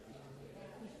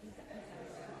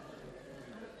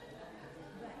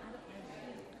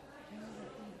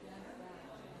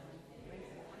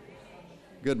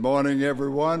Good morning,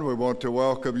 everyone. We want to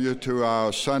welcome you to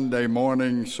our Sunday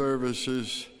morning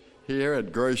services here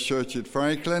at Grace Church at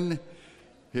Franklin,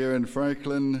 here in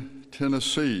Franklin,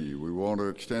 Tennessee. We want to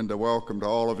extend a welcome to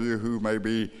all of you who may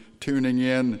be tuning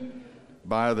in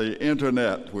by the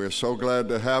internet. We're so glad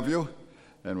to have you,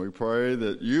 and we pray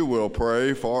that you will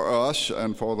pray for us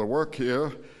and for the work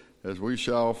here as we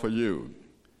shall for you.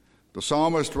 The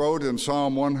psalmist wrote in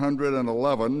Psalm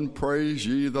 111, "Praise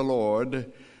ye the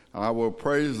Lord. I will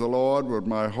praise the Lord with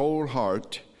my whole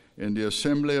heart in the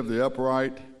assembly of the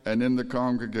upright and in the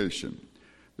congregation.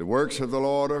 The works of the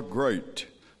Lord are great,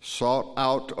 sought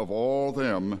out of all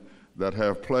them that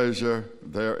have pleasure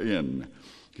therein.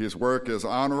 His work is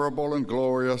honorable and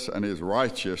glorious, and his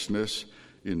righteousness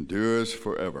endures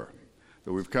forever."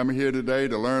 So we've come here today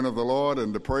to learn of the Lord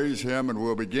and to praise him, and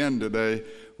we'll begin today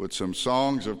with some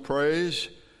songs of praise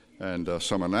and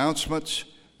some announcements.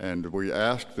 And we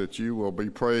ask that you will be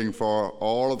praying for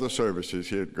all of the services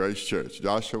here at Grace Church.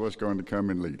 Joshua is going to come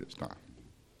and lead us now.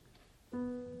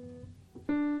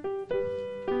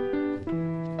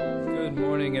 Good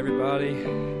morning, everybody.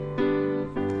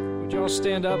 Would y'all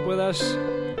stand up with us?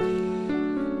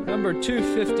 Number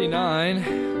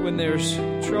 259, "When There's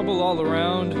Trouble All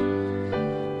Around,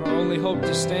 Our Only Hope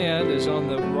to Stand is on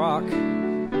the rock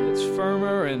that's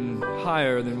firmer and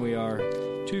higher than we are."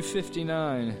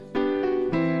 259.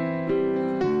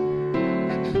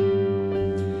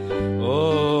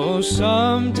 Oh,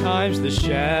 sometimes the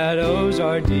shadows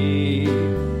are deep,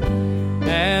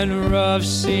 and rough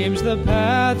seems the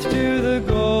path to the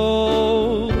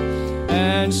goal,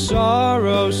 and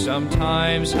sorrow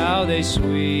sometimes how they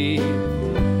sweep,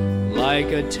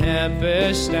 like a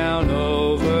tempest down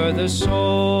over the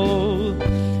soul.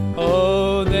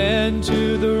 Oh, then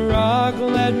to the rock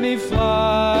let me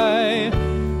fly,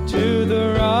 to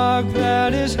the rock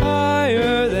that is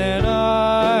higher than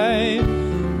I.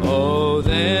 Oh,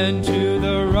 then to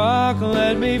the rock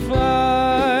let me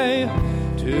fly,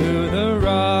 to the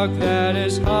rock that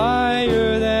is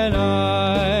higher than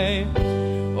I.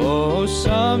 Oh,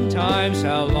 sometimes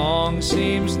how long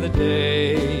seems the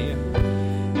day,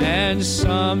 and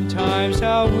sometimes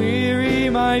how weary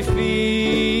my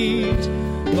feet,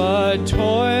 but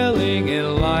toiling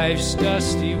in life's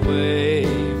dusty way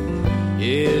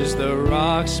is the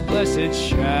rock's blessed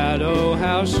shadow,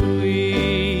 how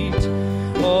sweet.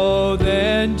 Oh,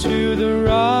 then to the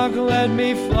rock let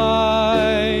me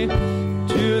fly,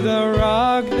 to the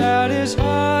rock that is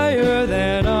higher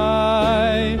than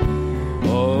I.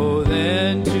 Oh,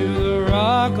 then to the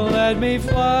rock let me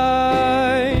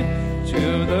fly,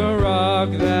 to the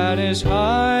rock that is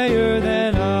higher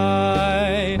than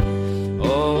I.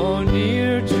 Oh,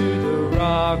 near to the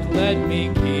rock let me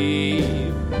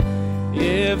keep,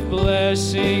 if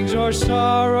blessings or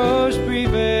sorrows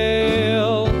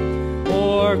prevail,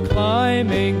 or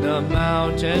climbing the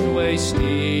mountain way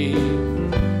steep,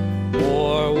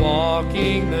 or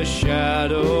walking the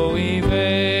shadowy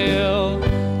vale.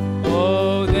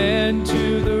 Oh, then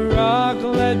to the rock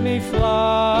let me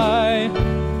fly,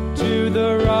 to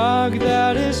the rock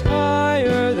that is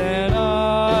higher than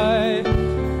I.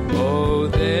 Oh,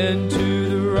 then to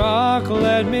the rock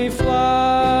let me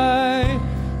fly,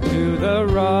 to the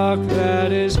rock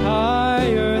that is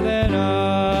higher than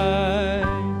I.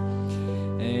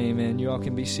 Amen. You all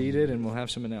can be seated, and we'll have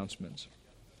some announcements.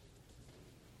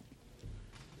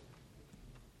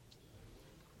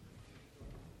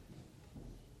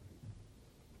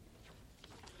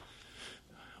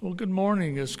 Well, good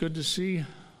morning. It's good to see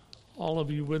all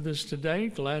of you with us today.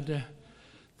 Glad that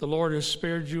the Lord has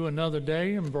spared you another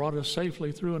day and brought us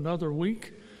safely through another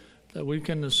week, that we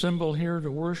can assemble here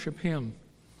to worship him.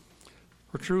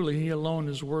 For truly, he alone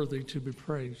is worthy to be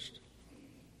praised.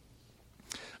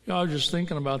 You know, I was just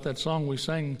thinking about that song we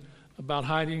sang about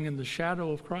hiding in the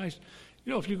shadow of Christ.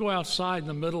 You know, if you go outside in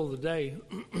the middle of the day,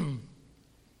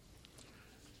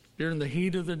 during the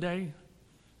heat of the day,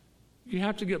 you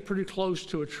have to get pretty close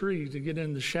to a tree to get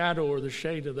in the shadow or the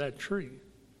shade of that tree.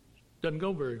 Doesn't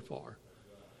go very far.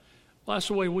 Well, that's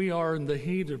the way we are in the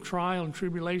heat of trial and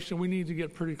tribulation. We need to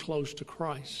get pretty close to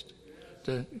Christ,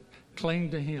 to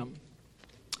cling to him.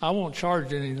 I won't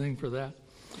charge anything for that.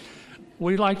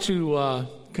 We'd like to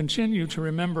continue to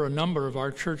remember a number of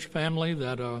our church family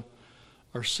that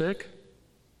are sick.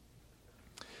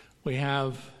 We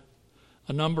have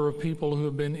a number of people who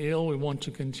have been ill. We want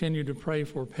to continue to pray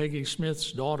for Peggy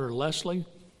Smith's daughter, Leslie,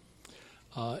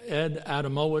 Ed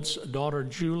Adamowitz's daughter,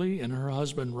 Julie, and her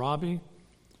husband, Robbie,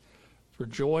 for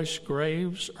Joyce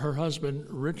Graves, her husband,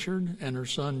 Richard, and her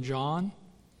son, John,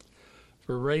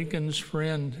 for Reagan's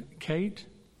friend, Kate,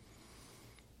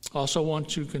 Also want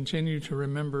to continue to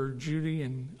remember Judy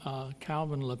and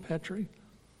Calvin LePetri.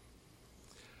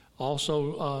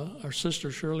 Also, our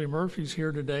sister Shirley Murphy's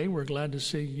here today. We're glad to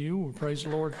see you. We praise the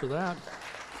Lord for that.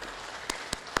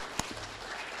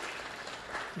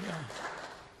 Yeah.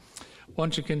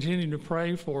 Want to continue to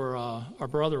pray for our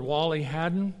brother Wally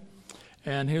Haddon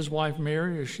and his wife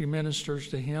Mary as she ministers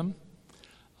to him.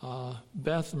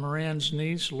 Beth Moran's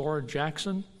niece Laura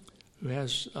Jackson, who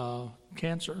has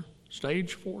cancer,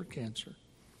 stage 4 cancer.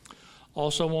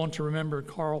 Also want to remember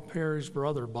Carl Perry's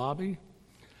brother Bobby.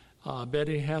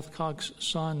 Betty Hathcock's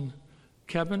son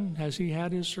Kevin, has he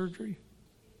had his surgery?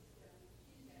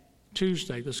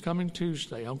 Tuesday, this coming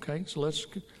Tuesday. Okay, so let's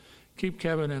keep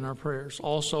Kevin in our prayers.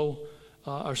 Also,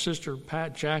 our sister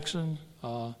Pat Jackson,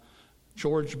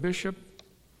 George Bishop,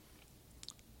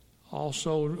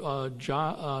 also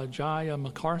Jaya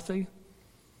McCarthy,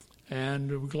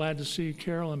 and we're glad to see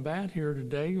Carolyn Batt here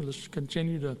today. Let's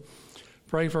continue to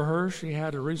pray for her. She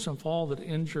had a recent fall that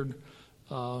injured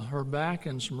her back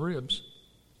and some ribs.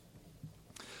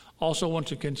 Also want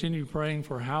to continue praying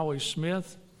for Howie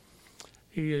Smith.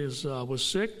 He was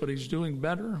sick, but he's doing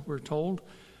better, we're told.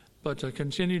 But to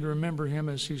continue to remember him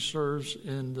as he serves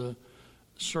in the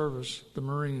service, the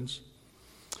Marines.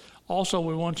 Also,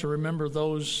 we want to remember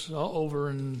those over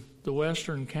in the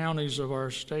western counties of our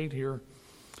state here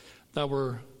that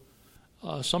were,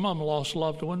 some of them lost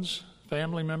loved ones,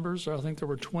 family members. I think there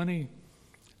were 20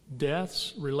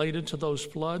 deaths related to those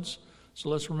floods. So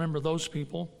let's remember those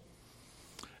people.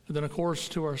 And then, of course,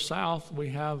 to our south, we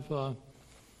have the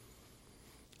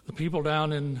people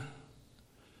down in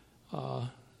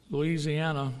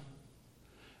Louisiana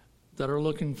that are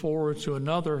looking forward to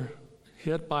another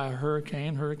hit by a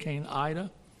hurricane, Hurricane Ida,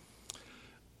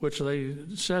 which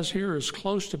it says here is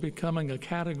close to becoming a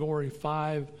Category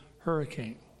 5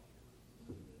 hurricane.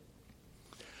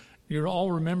 You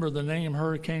all remember the name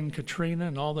Hurricane Katrina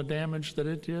and all the damage that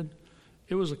it did?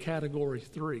 It was a Category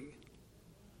 3.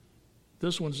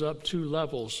 This one's up 2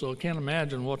 levels, so I can't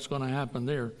imagine what's going to happen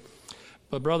there.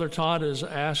 But Brother Todd has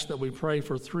asked that we pray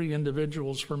for 3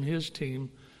 individuals from his team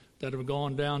that have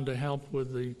gone down to help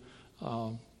with the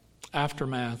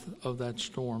aftermath of that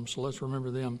storm. So let's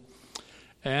remember them.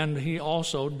 And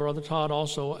Brother Todd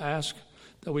also asked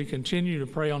that we continue to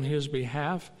pray on his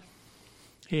behalf.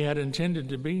 He had intended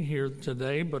to be here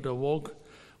today, but awoke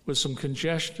with some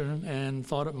congestion and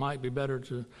thought it might be better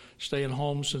to stay at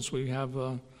home since we have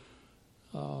a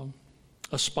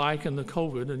spike in the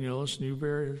COVID, and this new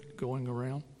variant going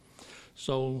around.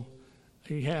 So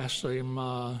he has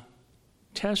some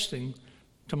testing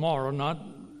tomorrow, not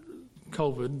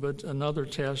COVID, but another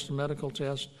test, a medical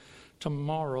test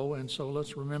tomorrow, and so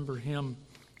let's remember him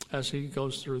as he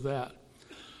goes through that.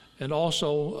 And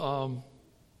also,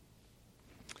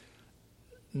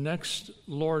 next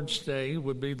Lord's Day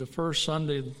would be the first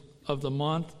Sunday of the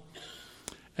month,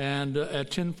 and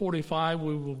at 10:45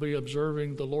 we will be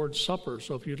observing the Lord's Supper.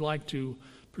 So if you'd like to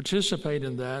participate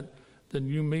in that, then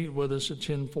you meet with us at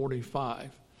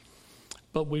 10:45.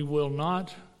 But we will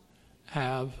not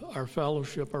have our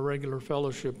regular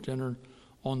fellowship dinner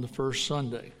on the first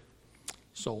Sunday.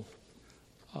 So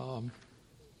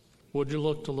would you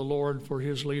look to the Lord for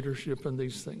his leadership in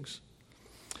these things?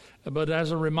 But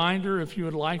as a reminder, if you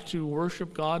would like to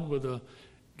worship God with a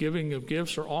giving of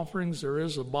gifts or offerings, there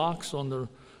is a box on the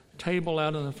table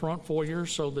out in the front foyer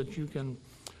so that you can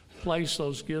place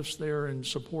those gifts there and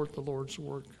support the Lord's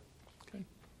work. Okay.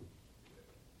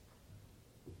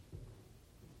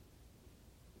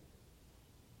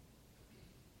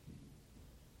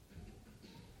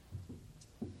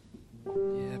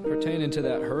 Yeah, pertaining to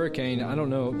that hurricane, I don't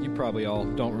know, you probably all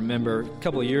don't remember. A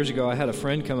couple of years ago, I had a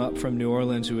friend come up from New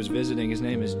Orleans who was visiting. His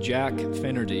name is Jack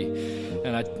Finnerty,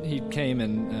 and he came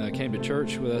to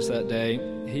church with us that day.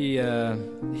 He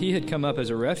had come up as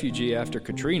a refugee after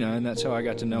Katrina, and that's how I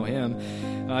got to know him.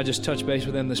 I just touched base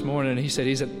with him this morning, and he said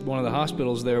he's at one of the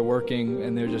hospitals there working,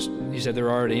 and he said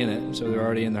they're already in it, so they're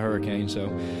already in the hurricane. So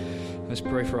let's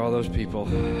pray for all those people.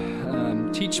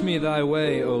 Teach me thy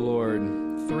way, O Lord.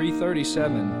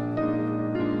 337.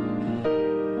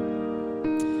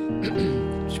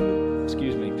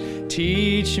 Excuse me.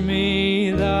 Teach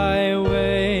me thy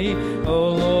way, O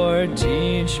Lord,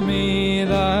 teach me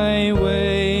thy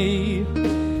way.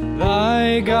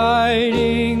 Thy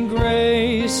guiding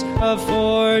grace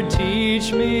afford,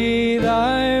 teach me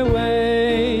thy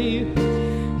way.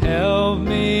 Help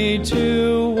me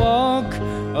to walk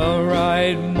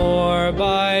aright, more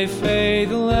by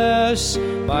faith, less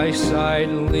by sight.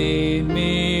 Lead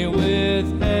me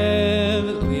with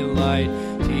heavenly light,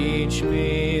 teach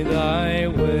me thy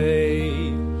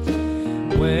way.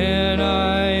 When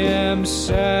I am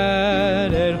sad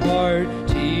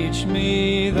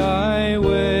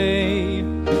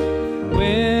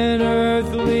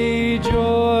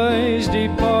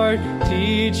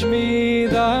teach me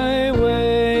thy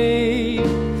way.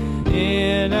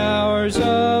 In hours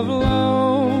of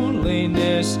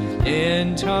loneliness,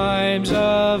 in times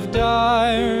of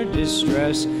dire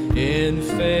distress, in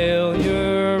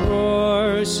failure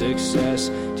or success,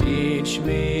 teach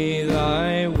me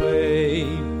thy way.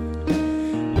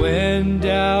 When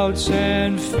doubts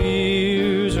and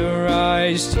fears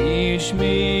arise, teach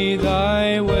me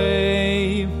thy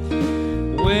way.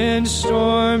 When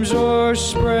storms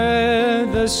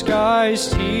o'erspread the skies,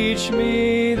 teach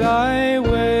me thy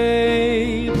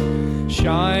way.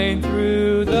 Shine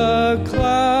through the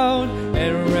cloud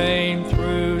and rain,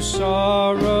 through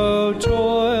sorrow,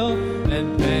 toil,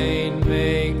 and pain.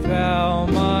 Make thou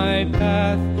my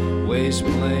pathways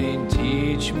plain,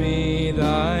 teach me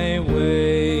thy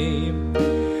way.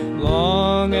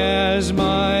 Long as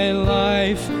my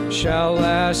life shall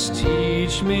last,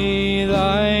 teach me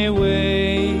thy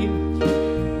way.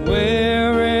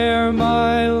 Where'er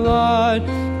my lot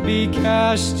be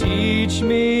cast, teach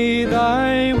me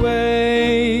thy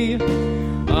way.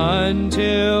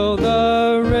 Until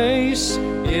the race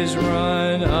is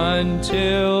run,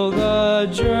 until the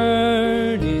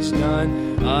journey's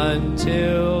done,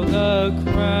 until the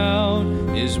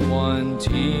crown is won,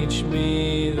 teach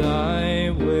me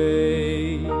thy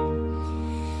way.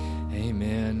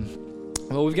 Amen.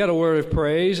 Well, we've got a word of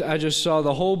praise. I just saw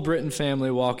the whole Britton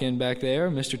family walk in back there,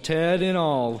 Mr. Ted and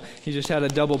all. He just had a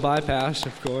double bypass,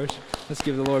 of course. Let's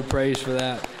give the Lord praise for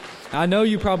that. I know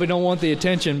you probably don't want the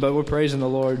attention, but we're praising the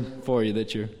Lord for you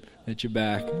that you're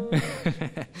back.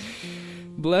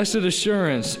 Blessed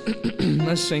Assurance.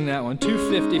 Let's sing that one.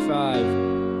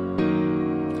 255.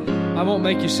 I won't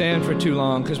make you stand for too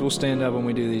long because we'll stand up when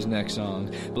we do these next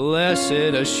songs.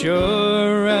 Blessed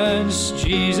assurance,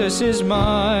 Jesus is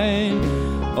mine.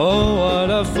 Oh, what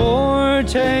a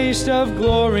foretaste of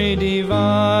glory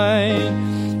divine.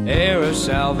 Heir of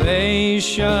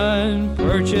salvation,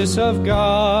 purchase of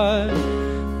God,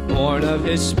 born of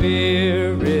His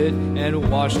Spirit and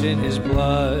washed in His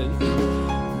blood.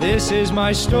 This is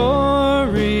my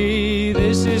story,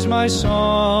 this is my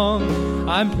song.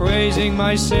 I'm praising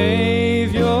my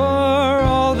Savior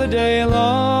all the day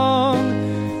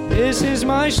long. This is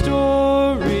my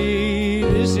story,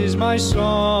 this is my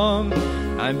song.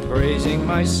 I'm praising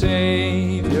my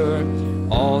Savior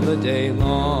all the day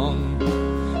long.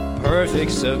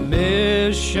 Perfect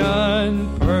submission,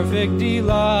 perfect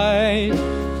delight.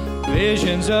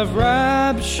 Visions of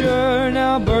rapture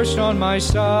now burst on my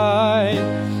sight.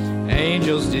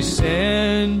 Angels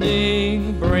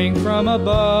descending bring from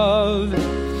above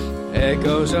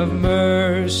echoes of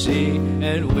mercy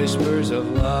and whispers of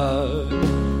love.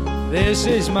 This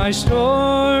is my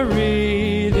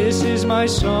story, this is my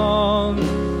song,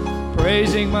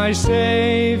 praising my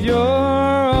Savior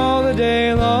all the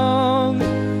day long.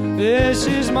 This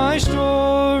is my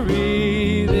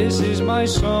story, this is my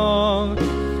song,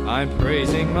 I'm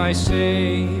praising my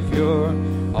Savior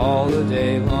all the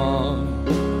day long.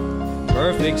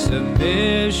 Perfect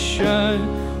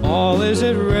submission, all is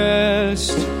at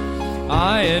rest.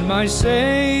 I and my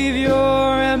Savior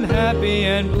am happy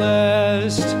and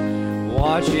blessed.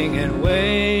 Watching and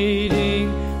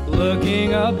waiting,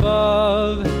 looking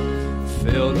above,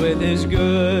 filled with His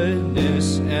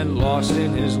goodness and lost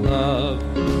in His love.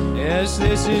 Yes,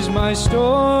 this is my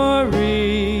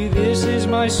story, this is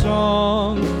my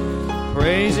song,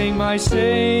 praising my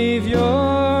Savior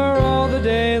all the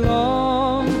day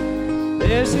long.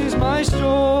 This is my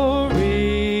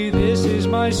story, this is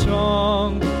my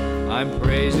song, I'm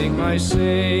praising my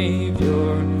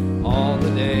Savior all the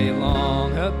day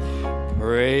long.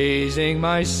 Praising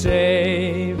my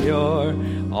Savior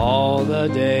all the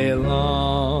day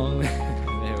long.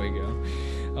 There we go.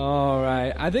 All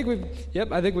right. I think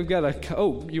we've got a...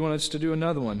 Oh, you want us to do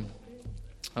another one?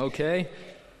 Okay.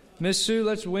 Miss Sue,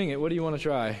 let's wing it. What do you want to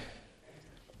try?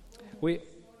 You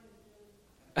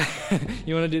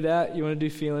want to do that? You want to do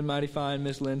Feeling Mighty Fine?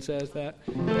 Miss Lynn says that.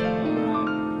 All right.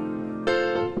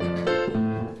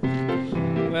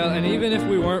 Well, and even if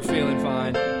we weren't feeling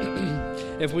fine,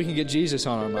 if we can get Jesus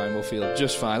on our mind, we'll feel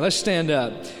just fine. Let's stand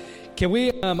up. Can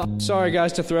we, sorry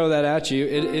guys to throw that at you.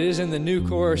 It is in the new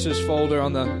choruses folder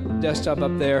on the desktop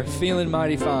up there, Feeling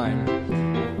Mighty Fine.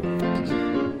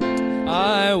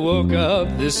 I woke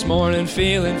up this morning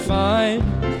feeling fine.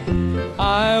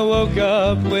 I woke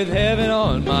up with heaven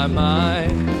on my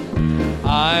mind.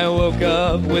 I woke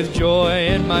up with joy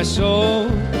in my soul,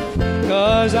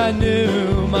 'cause I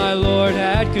knew my Lord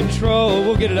had control.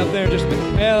 We'll get it up there in just a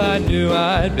minute. Well, I knew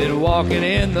I'd been walking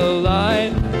in the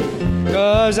light,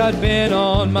 'cause I'd been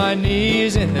on my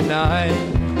knees in the night.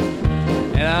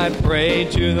 And I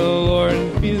prayed to the Lord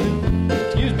and feeling,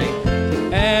 excuse me.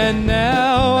 And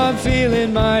now I'm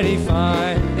feeling mighty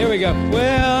fine. Here we go.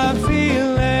 Well, I'm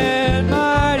feeling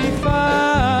mighty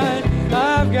fine.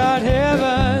 I've got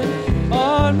heaven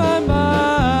on my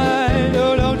mind.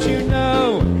 Oh, don't you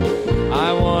know,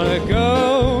 I want to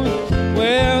go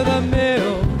where the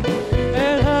milk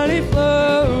and honey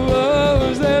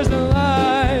flows. There's the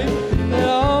light that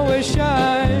always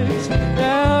shines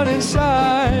down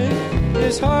inside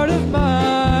this heart of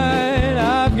mine.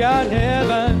 I've got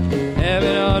heaven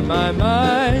on my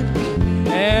mind,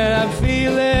 and I'm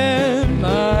feeling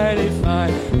mighty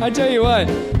fine. I tell you what,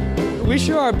 we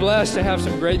sure are blessed to have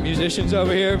some great musicians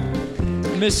over here.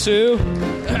 Miss Sue,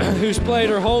 who's played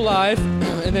her whole life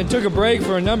and then took a break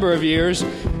for a number of years,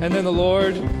 and then the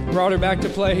Lord brought her back to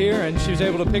play here, and she was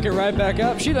able to pick it right back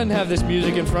up. She doesn't have this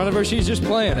music in front of her. She's just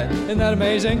playing it. Isn't that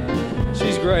amazing?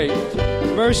 She's great.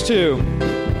 Verse 2.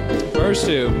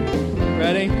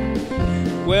 Ready?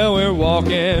 Well, we're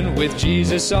walking with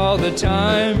Jesus all the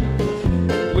time.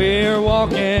 We're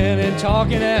walking and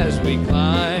talking as we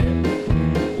climb.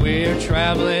 We're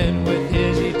traveling with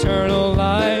His eternal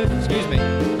life.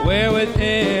 Where with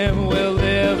Him we'll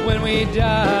live when we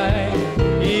die.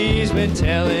 He's been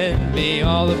telling me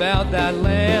all about that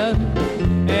land,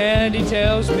 and He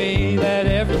tells me that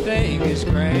everything is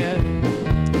grand.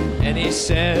 And He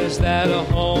says that a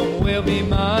home will be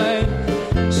mine.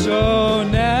 So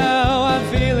now I'm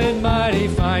feeling mighty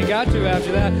fine. Got to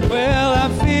after that. Well,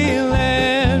 I'm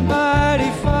feeling mighty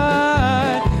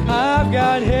fine. I've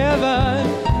got heaven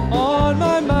on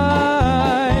my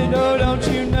mind. Oh, don't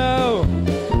you know,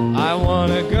 I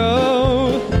want to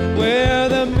go where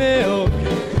the milk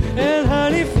and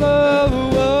honey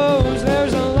flows.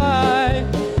 There's a light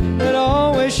that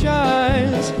always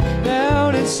shines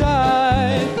down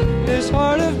inside this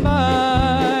heart of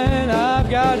mine. I've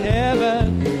got heaven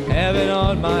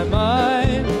on my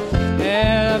mind,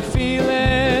 and I'm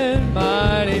feeling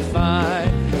mighty fine.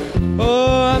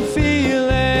 Oh, I'm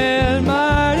feeling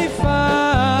mighty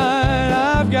fine.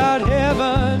 I've got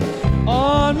heaven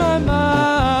on my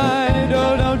mind.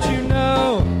 Oh, don't you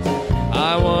know,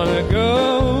 I want to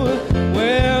go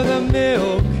where the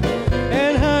milk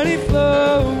and honey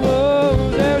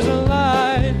flows. There's a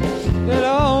light that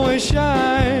always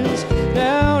shines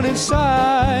down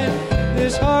inside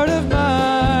this heart of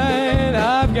mine.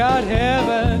 I've got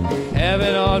heaven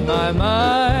on my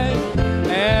mind,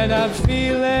 and I'm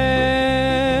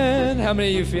feeling. How many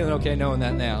of you feeling okay knowing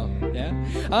that now? Yeah,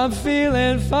 I'm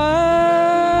feeling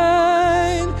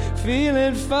fine.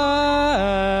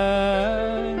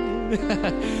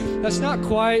 That's not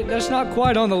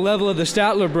quite on the level of the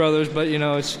Statler brothers, but you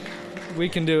know, we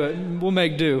can do it. We'll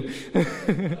make do.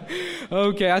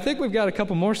 Okay, I think we've got a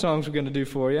couple more songs we're going to do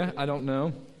for you. I don't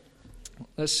know.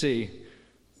 Let's see.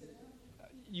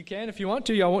 You can if you want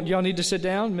to. Y'all need to sit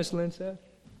down, Miss Lynn said.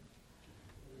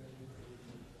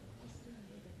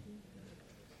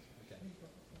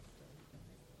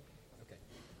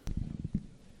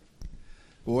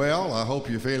 Well, I hope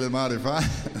you're feeling mighty fine.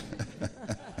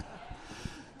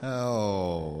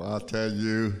 Oh, I'll tell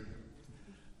you,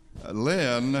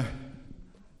 Lynn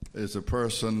is a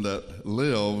person that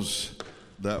lives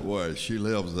that way. She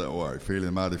lives that way,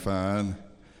 feeling mighty fine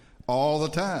all the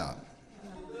time.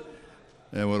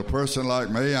 And with a person like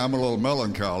me, I'm a little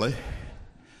melancholy,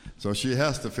 so she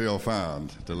has to feel fine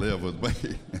to live with me.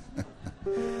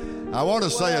 I want to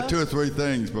say 2 or 3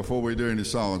 things before we do any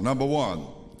songs. Number one,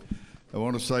 I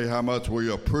want to say how much we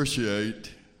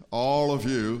appreciate all of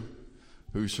you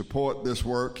who support this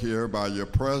work here by your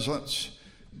presence,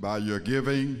 by your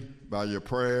giving, by your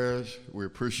prayers. We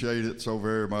appreciate it so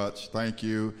very much. Thank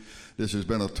you. This has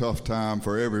been a tough time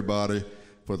for everybody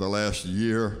for the last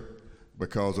year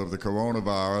because of the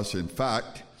coronavirus. In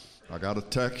fact, I got a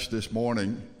text this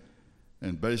morning,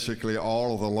 and basically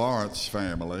all of the Lawrence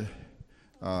family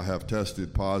have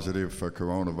tested positive for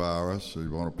coronavirus, so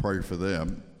you want to pray for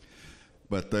them.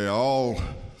 But they all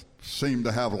seem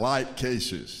to have light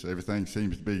cases. Everything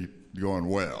seems to be going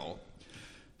well.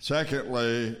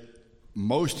 Secondly,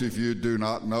 most of you do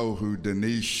not know who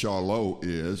Denise Charlot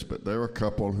is, but there are a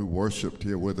couple who worshiped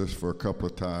here with us for a couple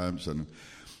of times, and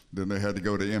then they had to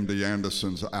go to MD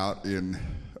Anderson's out in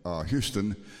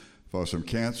Houston for some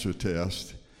cancer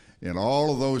tests, and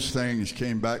all of those things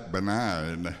came back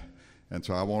benign. And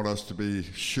so I want us to be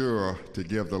sure to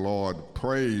give the Lord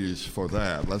praise for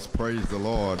that. Let's praise the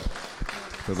Lord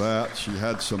for that. She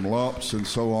had some lumps and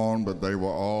so on, but they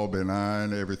were all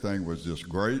benign. Everything was just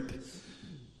great.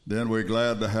 Then we're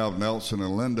glad to have Nelson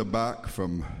and Linda back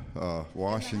from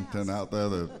Washington out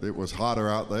there. It was hotter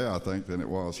out there, I think, than it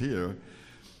was here.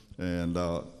 And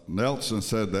Nelson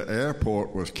said the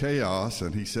airport was chaos,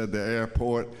 and he said the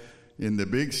airport in the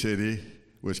big city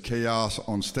was chaos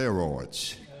on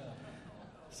steroids.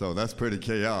 So that's pretty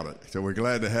chaotic. So we're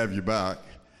glad to have you back.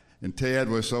 And Ted,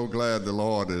 we're so glad the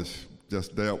Lord has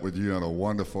just dealt with you in a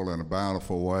wonderful and a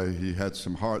bountiful way. He had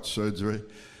some heart surgery,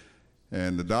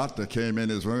 and the doctor came in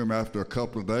his room after a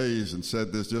couple of days and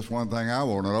said, "There's just one thing I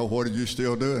want to know. What are you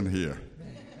still doing here?"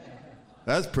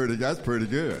 That's pretty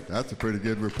good. That's a pretty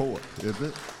good report, isn't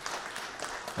it?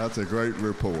 That's a great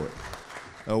report.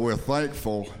 We're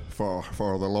thankful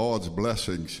for the Lord's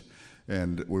blessings,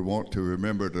 and we want to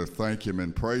remember to thank Him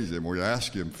and praise Him. We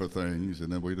ask Him for things,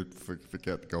 and then we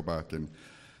forget to go back and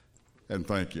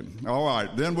thank Him. All right,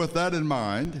 then with that in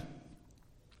mind,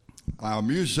 our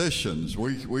musicians,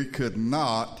 we could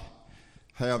not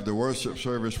have the worship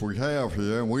service we have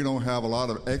here, and we don't have a lot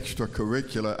of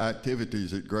extracurricular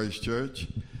activities at Grace Church.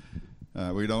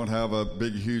 We don't have a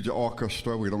big, huge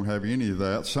orchestra. We don't have any of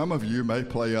that. Some of you may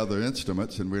play other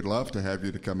instruments, and we'd love to have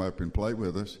you to come up and play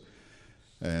with us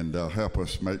and help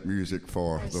us make music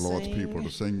for the Lord's people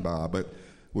to sing by. But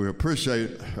we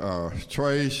appreciate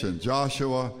Trace and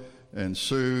Joshua and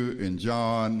Sue and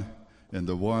John and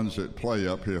the ones that play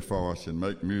up here for us and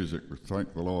make music. We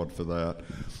thank the Lord for that.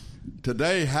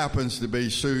 Today happens to be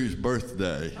Sue's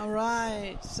birthday. All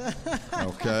right.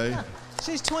 Okay.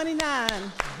 She's 29.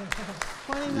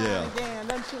 29 Yeah. again.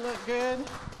 Doesn't she look good?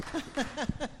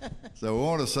 So we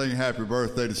want to sing happy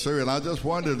birthday to Sue. And I just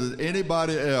wondered, has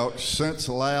anybody else since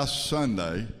last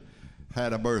Sunday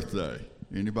had a birthday?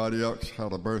 Anybody else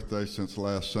had a birthday since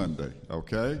last Sunday?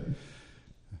 Okay.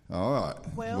 All right.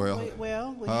 Well, we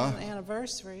had an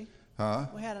anniversary. Huh?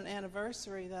 We had an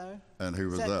anniversary, though. And who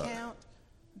was Does that? Count?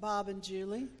 Bob and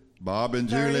Julie. Bob and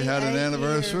Julie had an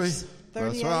anniversary? Years.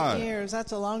 38 That's right. years.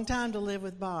 That's a long time to live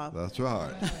with Bob. That's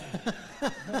right.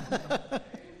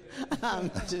 I'm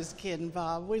just kidding,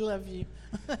 Bob. We love you.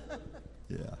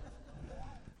 Yeah.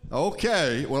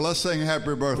 Okay, well, let's sing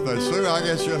happy birthday. Sue, I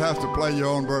guess you'll have to play your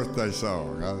own birthday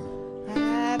song.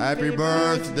 Happy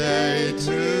birthday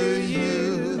to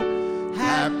you.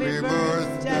 Happy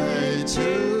birthday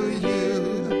to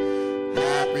you.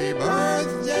 Happy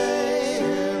birthday,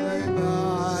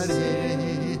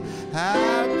 everybody.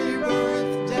 Happy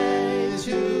birthday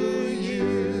to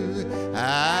you.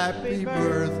 Happy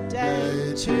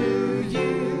birthday to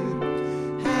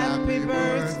you. Happy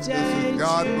birthday.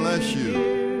 God bless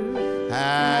you.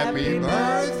 Happy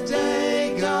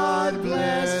birthday. God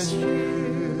bless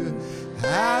you.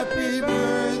 Happy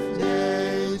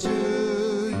birthday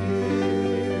to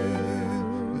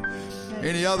you.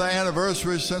 Any other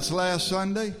anniversaries since last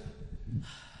Sunday?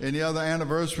 Any other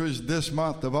anniversaries this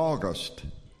month of August?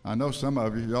 I know some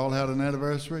of you. Y'all had an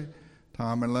anniversary?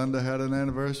 Tom and Linda had an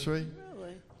anniversary?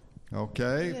 Really?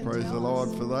 Okay, praise the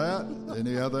Lord for that.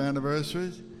 Any other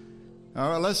anniversaries? All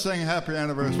right, let's sing happy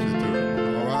anniversary to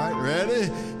them. All right,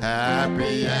 ready?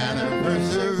 Happy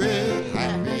anniversary,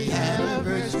 happy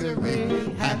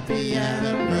anniversary, happy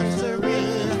anniversary,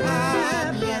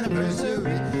 happy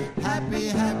anniversary, happy,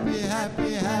 happy,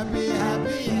 happy, happy,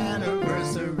 happy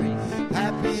anniversary,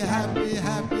 happy, happy,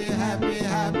 happy, happy,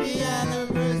 happy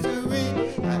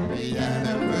anniversary, happy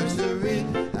anniversary,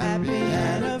 happy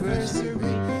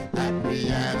anniversary, happy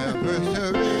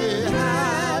anniversary,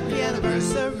 happy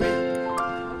anniversary.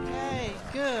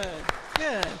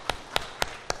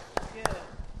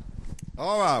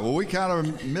 All right, well, we kind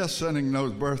of miss singing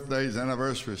those birthdays,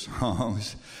 anniversary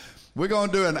songs. We're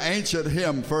going to do an ancient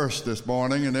hymn first this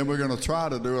morning, and then we're going to try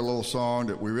to do a little song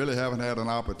that we really haven't had an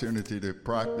opportunity to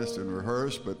practice and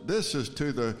rehearse, but this is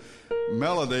to the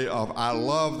melody of I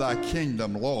Love Thy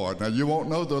Kingdom, Lord. Now, you won't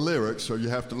know the lyrics, so you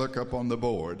have to look up on the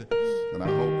board, and I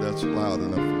hope that's loud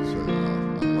enough to say,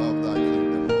 I love Thy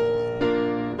Kingdom, Lord.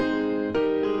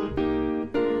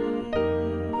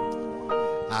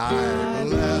 I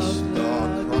bless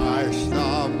the Christ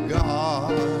of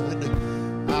God.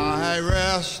 I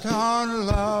rest on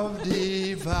love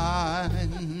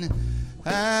divine,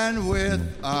 and with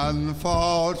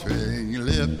unfaltering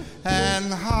lip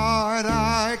and heart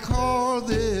I call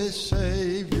this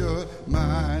Savior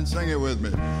mine. Sing it with me.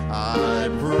 I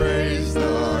praise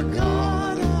the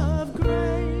God of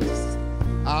grace.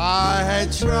 I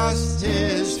trust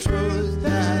His truth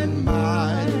and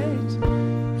might.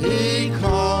 He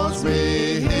calls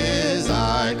me His,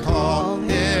 I call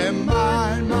Him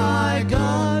mine, my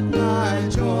God, my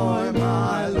joy,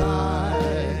 my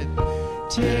light.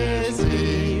 'Tis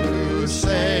He who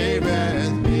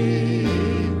saveth me,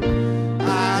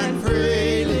 and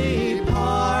freely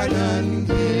pardon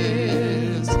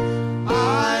gives.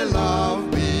 I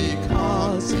love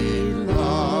because He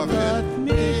loveth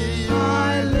me.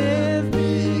 I live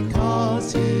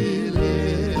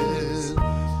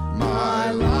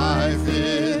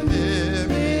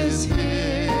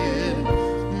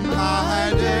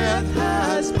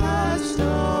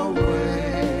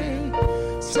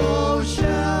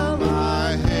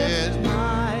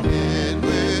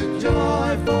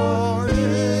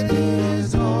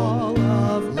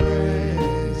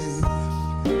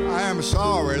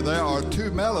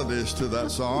melodies to that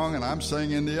song, and I'm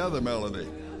singing the other melody.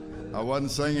 I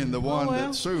wasn't singing the one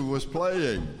that Sue was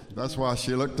playing. That's why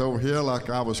she looked over here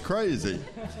like I was crazy.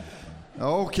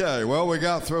 Okay, well, we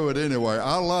got through it anyway.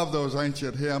 I love those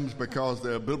ancient hymns because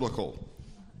they're biblical.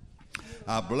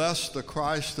 I bless the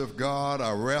Christ of God,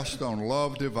 I rest on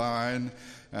love divine,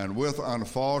 and with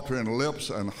unfaltering lips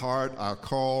and heart I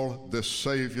call this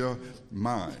Savior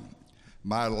mine.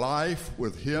 My life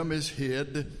with him is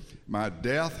hid, my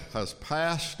death has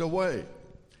passed away,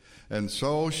 and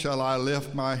so shall I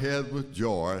lift my head with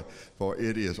joy, for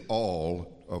it is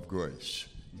all of grace.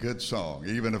 Good song,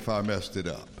 even if I messed it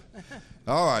up.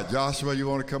 All right, Joshua, you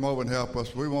want to come over and help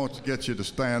us? We want to get you to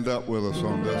stand up with us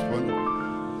on this one.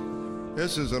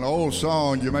 This is an old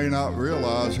song. You may not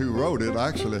realize who wrote it.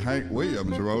 Actually, Hank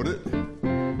Williams wrote it.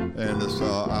 And it's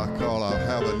I call I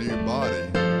Have a New Body.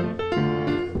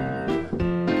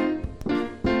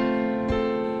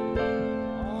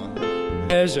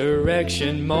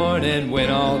 Resurrection morning, when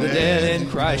all the dead in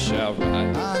Christ shall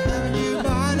rise.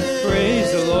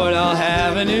 Praise the Lord, I'll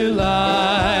have a new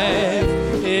life.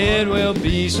 It will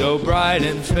be so bright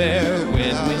and fair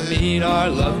when we meet our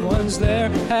loved ones there.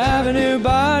 Have a new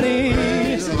body,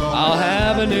 I'll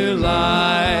have a new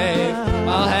life.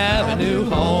 I'll have a new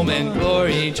home and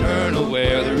glory eternal,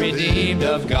 where the redeemed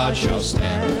of God shall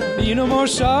stand. Be no more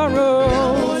sorrow,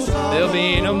 there'll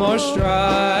be no more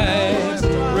strife.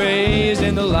 Raised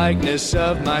in the likeness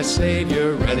of my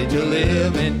Savior, ready to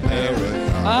live in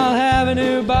paradise. I'll have a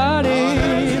new body,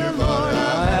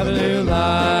 I'll have a new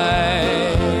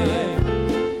life.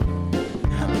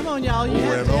 Come on, y'all, you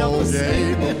have to help us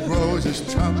sing. When old Gabe blows his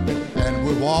trumpet and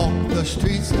we walk the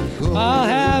streets of gold. I'll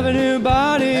have a new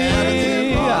body,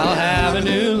 I'll have a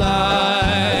new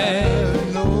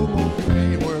life. No more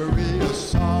pain, worry, or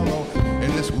sorrow in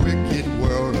this wicked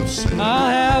world of sin. I'll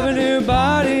have a new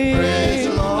body,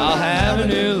 I'll have a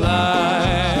new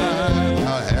life.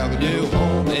 I'll have a new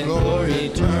home and glory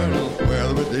eternal, where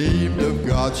the redeemed of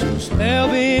God shall stand. There'll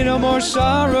be no more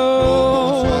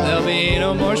sorrow, there'll be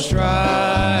no more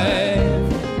strife.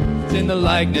 In the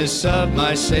likeness of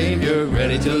my Savior,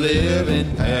 ready to live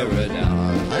in paradise.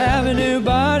 I'll have a new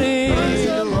body,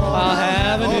 I'll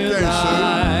have a new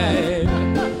life.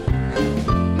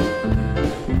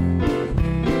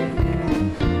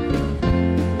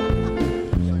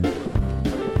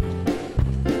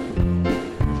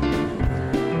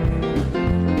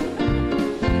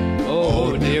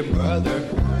 Oh, dear brother,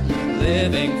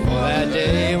 living for that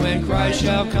day when Christ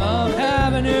shall come.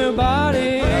 Have a new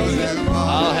body,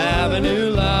 I'll have a new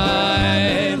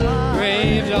life.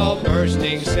 Graves all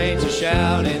bursting, saints are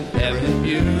shouting, heaven and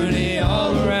beauty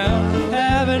all around.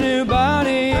 Have a new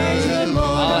body,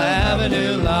 I'll have a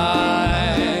new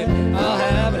life. I'll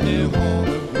have a new home,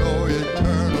 glory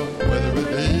eternal, where the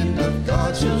redeemed of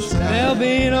God shall stand. there'll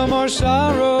be no more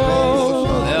sorrow,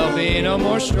 there'll be no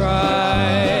more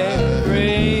strife.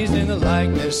 Raised in the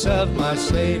likeness of my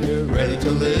Savior, ready to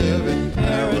live in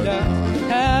paradise.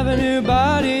 Have a new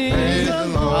body,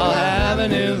 I'll have a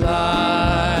new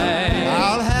life.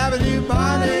 I'll have a new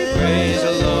body. Praise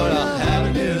the Lord, I'll have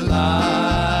a new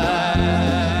life.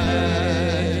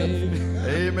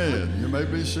 Amen. You may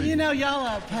be seated. You know, y'all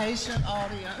are a patient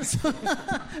audience.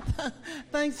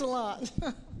 Thanks a lot.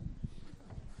 Oh,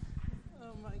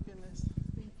 my goodness.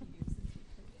 Thank you.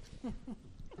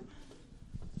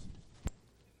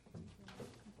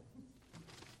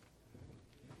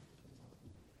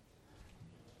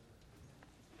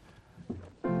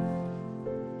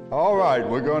 All right,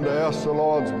 we're going to ask the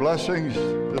Lord's blessings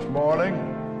this morning.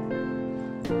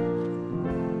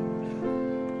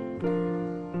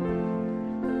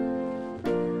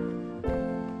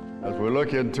 As we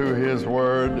look into His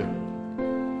Word,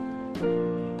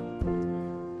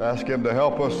 ask Him to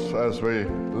help us as we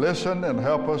listen and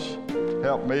help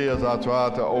me as I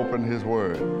try to open His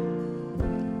Word.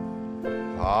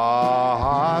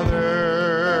 Father,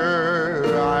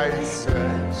 I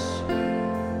stretch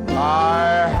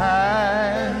my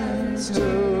hands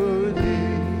to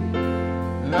Thee,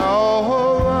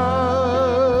 no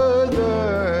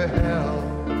other help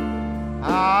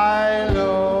I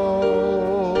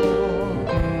know.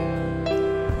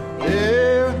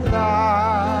 If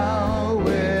Thou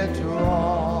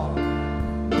withdraw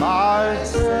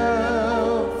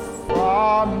myself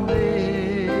from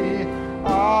Thee,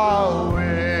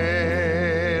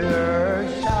 whither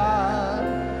shall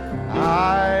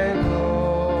I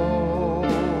go?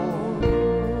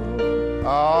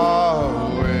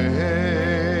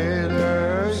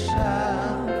 Whither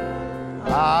shall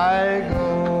I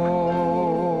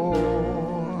go?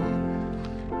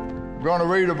 I'm going to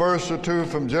read a verse or two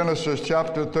from Genesis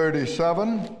chapter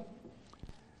 37.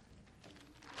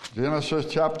 Genesis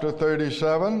chapter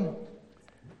 37.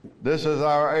 This is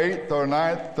our 8th or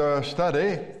 9th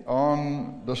study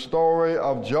on the story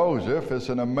of Joseph. It's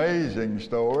an amazing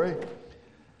story.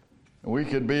 We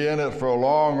could be in it for a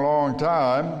long, long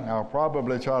time. I'll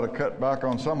probably try to cut back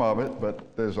on some of it,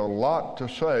 but there's a lot to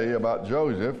say about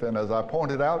Joseph, and as I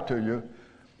pointed out to you,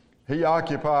 he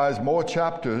occupies more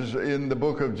chapters in the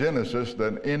book of Genesis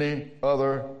than any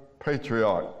other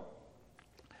patriarch.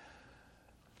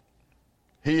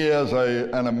 He is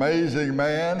an amazing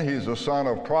man. He's a son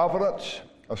of providence,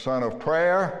 a son of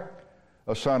prayer,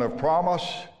 a son of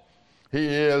promise. He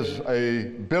is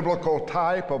a biblical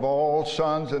type of all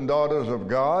sons and daughters of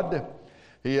God.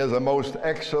 He is a most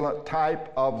excellent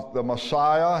type of the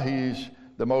Messiah. He's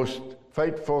the most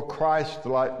faithful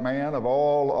Christ-like man of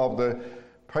all of the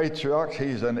patriarchs.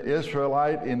 He's an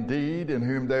Israelite indeed, in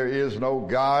whom there is no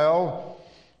guile,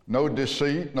 no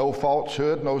deceit, no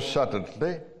falsehood, no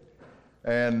subtlety.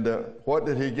 And what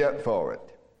did he get for it?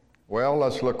 Well,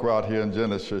 let's look right here in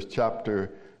Genesis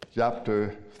chapter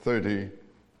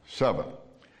 37.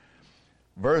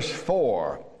 Verse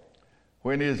 4,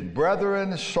 when his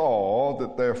brethren saw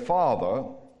that their father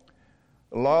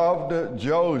loved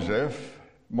Joseph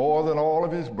more than all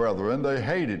of his brethren, they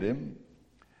hated him,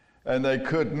 and they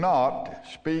could not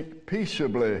speak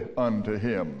peaceably unto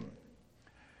him.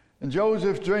 And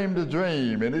Joseph dreamed a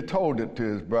dream, and he told it to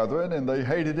his brethren, and they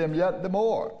hated him yet the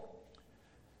more.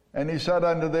 And he said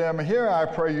unto them, Hear, I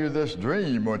pray you, this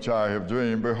dream which I have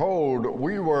dreamed. Behold,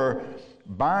 we were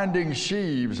binding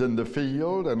sheaves in the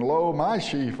field, and lo, my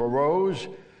sheaf arose,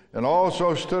 and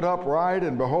also stood upright,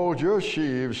 and behold, your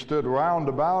sheaves stood round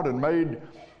about, and made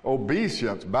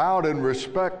obeisance, bowed in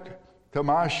respect to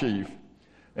my sheaf.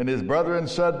 And his brethren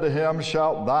said to him,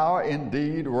 Shalt thou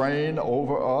indeed reign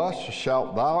over us?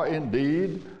 Shalt thou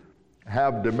indeed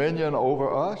have dominion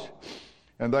over us?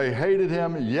 And they hated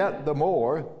him yet the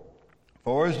more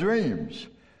for his dreams.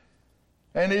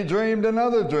 And he dreamed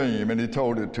another dream, and he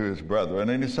told it to his brethren.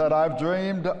 And he said, I've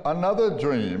dreamed another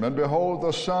dream, and behold,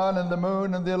 the sun and the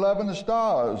moon and the 11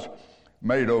 stars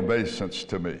made obeisance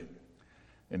to me.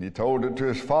 And he told it to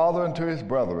his father and to his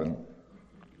brethren.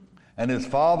 And his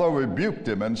father rebuked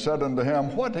him and said unto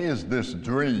him, What is this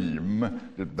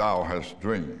dream that thou hast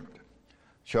dreamed?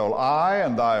 Shall I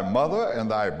and thy mother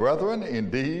and thy brethren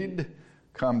indeed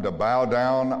come to bow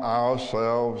down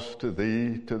ourselves to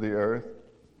thee to the earth?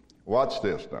 Watch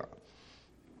this now.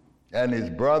 And his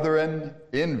brethren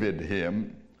envied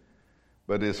him,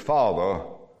 but his father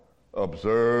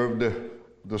observed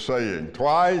the saying.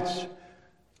 Twice,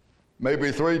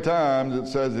 maybe 3 times,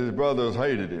 it says his brothers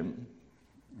hated him.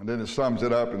 And then it sums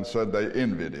it up and said they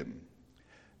envied him.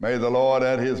 May the Lord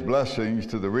add his blessings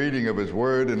to the reading of his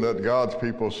word, and let God's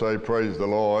people say, Praise the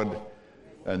Lord,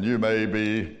 and you may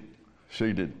be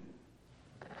seated.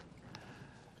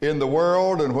 In the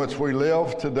world in which we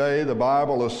live today, the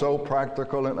Bible is so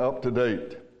practical and up to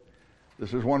date.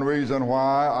 This is one reason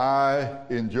why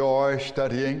I enjoy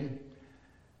studying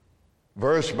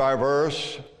verse by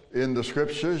verse in the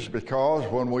Scriptures, because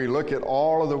when we look at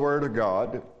all of the Word of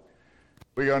God,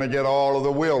 we're going to get all of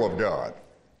the will of God.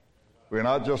 We're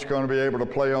not just going to be able to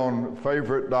play on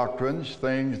favorite doctrines,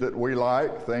 things that we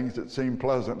like, things that seem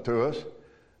pleasant to us,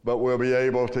 but we'll be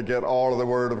able to get all of the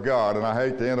Word of God. And I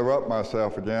hate to interrupt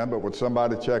myself again, but would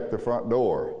somebody check the front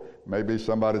door? Maybe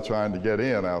somebody trying to get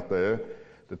in out there.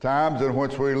 The times in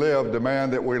which we live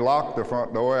demand that we lock the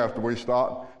front door after we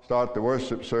start the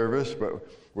worship service, but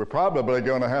we're probably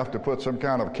going to have to put some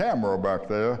kind of camera back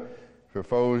there for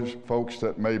folks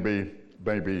that may be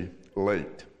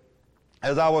late.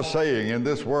 As I was saying, in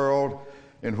this world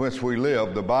in which we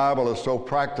live, the Bible is so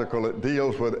practical, it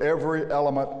deals with every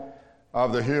element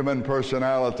of the human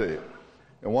personality.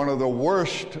 And one of the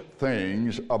worst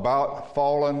things about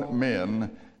fallen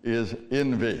men is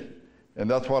envy. And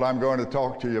that's what I'm going to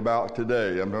talk to you about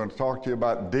today. I'm going to talk to you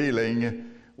about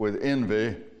dealing with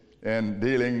envy and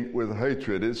dealing with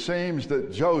hatred. It seems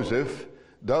that Joseph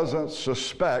doesn't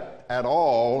suspect at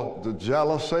all the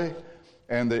jealousy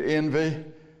and the envy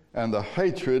and the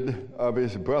hatred of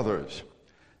his brothers.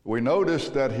 We notice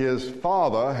that his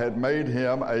father had made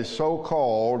him a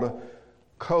so-called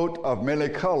coat of many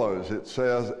colors, it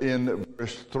says in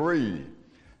verse 3.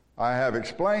 I have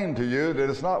explained to you that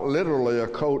it's not literally a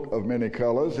coat of many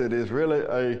colors. It is really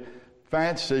a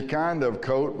fancy kind of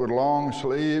coat with long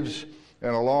sleeves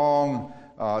and a long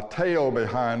tail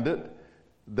behind it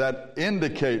that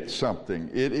indicates something.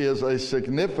 It is a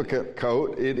significant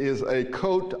coat. It is a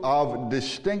coat of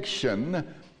distinction,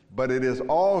 but it is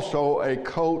also a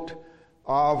coat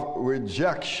of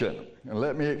rejection. And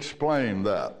let me explain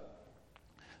that.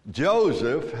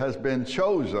 Joseph has been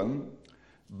chosen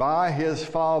by his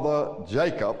father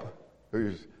Jacob,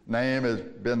 whose name has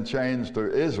been changed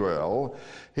to Israel.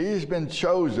 He's been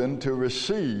chosen to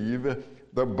receive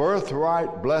the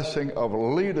birthright blessing of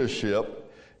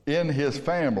leadership in his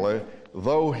family,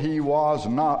 though he was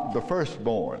not the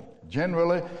firstborn.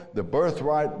 Generally, the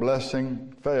birthright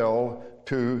blessing fell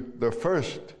to the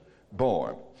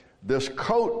firstborn. This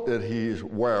coat that he's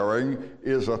wearing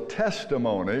is a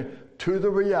testimony to the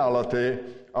reality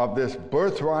of this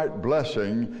birthright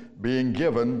blessing being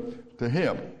given to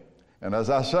him. And as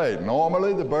I say,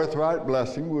 normally the birthright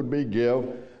blessing would be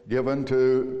given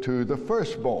to the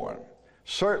firstborn.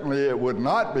 Certainly it would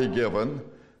not be given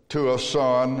to a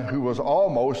son who was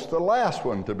almost the last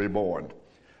one to be born.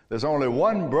 There's only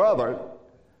one brother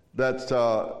that's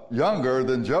younger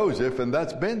than Joseph, and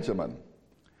that's Benjamin.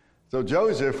 So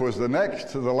Joseph was the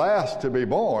next to the last to be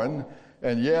born,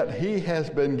 and yet he has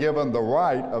been given the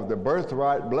right of the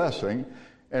birthright blessing,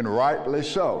 and rightly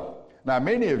so. Now,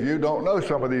 many of you don't know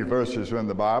some of these verses in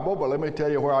the Bible, but let me tell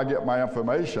you where I get my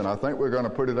information. I think we're going to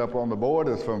put it up on the board.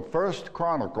 It's from 1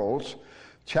 Chronicles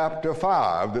chapter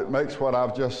 5 that makes what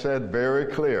I've just said very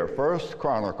clear. 1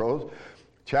 Chronicles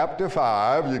chapter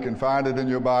 5, you can find it in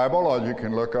your Bible or you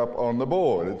can look up on the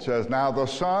board. It says, "Now the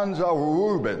sons of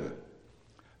Reuben,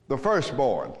 the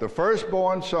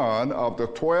firstborn son of the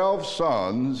 12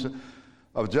 sons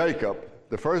of Jacob,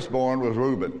 the firstborn was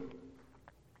Reuben.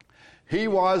 He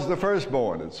was the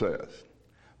firstborn," it says.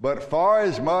 "But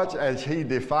forasmuch as he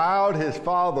defiled his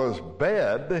father's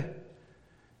bed,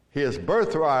 his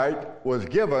birthright was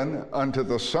given unto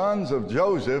the sons of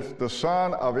Joseph, the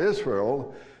son of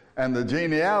Israel, and the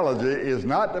genealogy is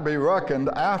not to be reckoned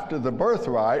after the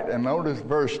birthright." And notice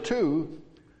verse 2,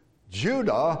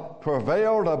 "Judah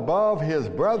prevailed above his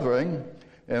brethren,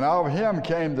 and of him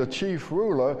came the chief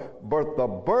ruler, but the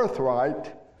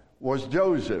birthright was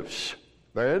Joseph's."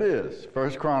 There it is,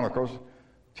 1 Chronicles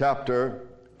chapter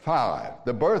 5.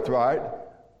 The birthright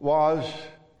was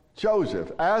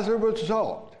Joseph. As a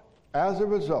result,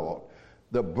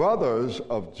 the brothers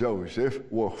of Joseph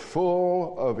were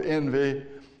full of envy.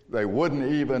 They wouldn't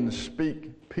even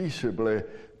speak peaceably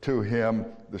to him.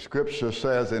 The scripture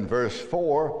says in verse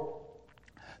 4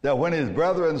 that when his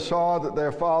brethren saw that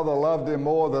their father loved him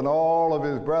more than all of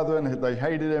his brethren, they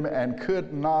hated him and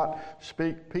could not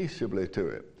speak peaceably to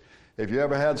him. If you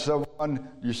ever had someone,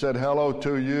 you said hello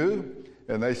to you,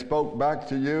 and they spoke back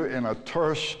to you in a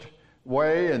terse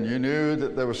way, and you knew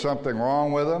that there was something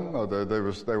wrong with them, or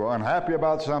they were unhappy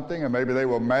about something, and maybe they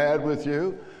were mad with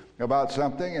you about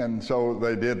something, and so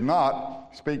they did not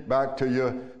speak back to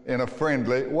you in a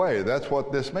friendly way. That's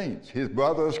what this means. His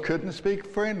brothers couldn't speak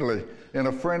in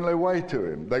a friendly way to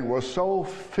him. They were so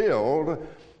filled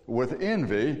with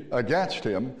envy against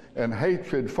him and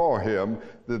hatred for him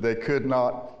that they could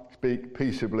not speak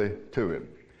peaceably to him.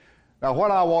 Now, what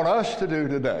I want us to do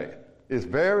today is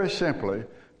very simply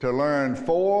to learn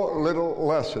four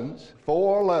lessons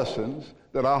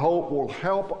that I hope will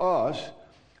help us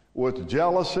with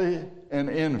jealousy and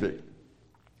envy.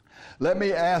 Let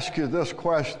me ask you this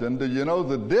question. Do you know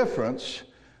the difference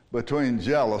between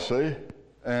jealousy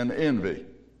and envy?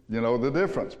 You know the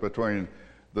difference between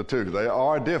the two. They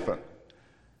are different.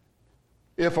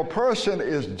 If a person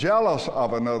is jealous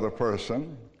of another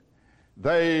person,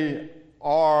 they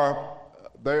are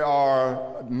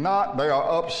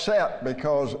upset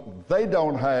because they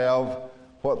don't have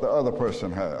what the other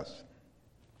person has.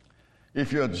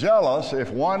 If you're jealous,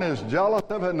 if one is jealous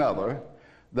of another,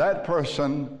 that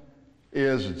person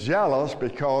is jealous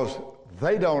because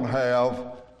they don't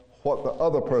have what the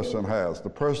other person has, the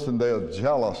person they're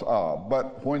jealous of.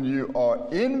 But when you are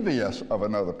envious of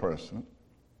another person,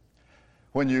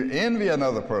 when you envy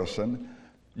another person,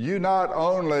 you not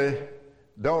only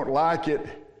don't like it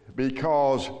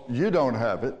because you don't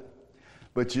have it,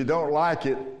 but you don't like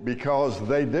it because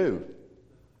they do.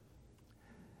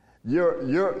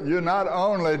 You not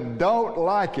only don't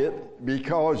like it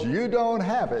because you don't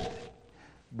have it,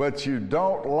 but you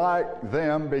don't like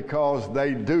them because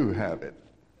they do have it.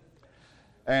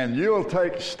 And you'll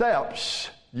take steps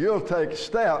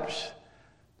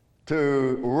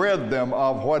to rid them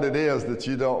of what it is that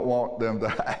you don't want them to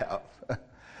have.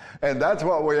 And that's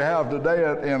what we have today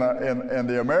in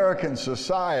the American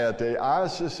society. Our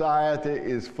society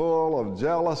is full of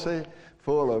jealousy,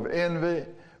 full of envy.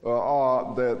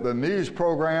 The news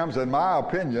programs, in my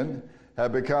opinion,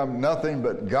 have become nothing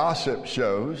but gossip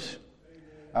shows.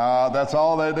 That's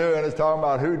all they do, and it's talking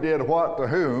about who did what to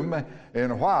whom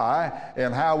and why,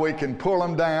 and how we can pull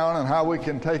them down and how we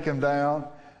can take them down.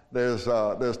 There's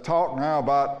talk now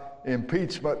about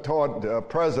impeachment toward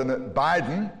President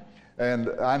Biden,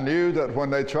 And I knew that when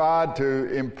they tried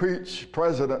to impeach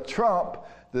President Trump,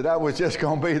 that was just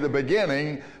going to be the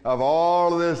beginning of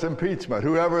all of this impeachment.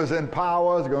 Whoever is in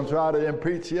power is going to try to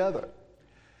impeach the other.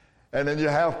 And then you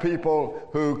have people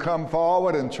who come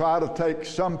forward and try to take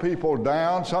some people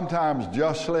down, sometimes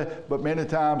justly, but many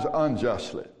times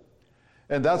unjustly.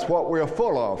 And that's what we're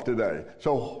full of today.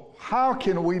 So how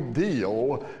can we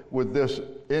deal with this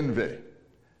envy?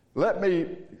 Let me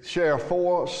share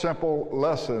 4 simple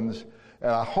lessons,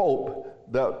 and I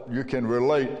hope that you can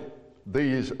relate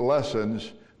these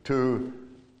lessons to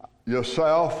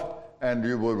yourself, and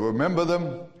you will remember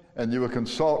them, and you will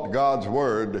consult God's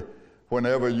Word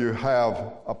whenever you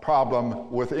have a problem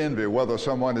with envy, whether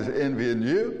someone is envying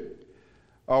you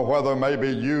or whether maybe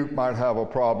you might have a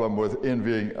problem with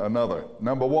envying another.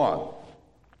 Number 1,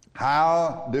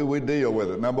 how do we deal with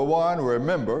it? Number 1,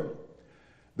 remember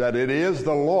that it is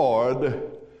the Lord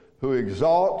who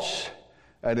exalts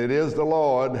and it is the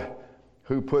Lord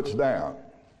who puts down.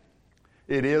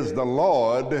 It is the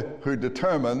Lord who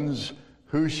determines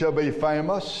who shall be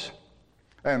famous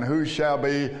and who shall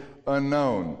be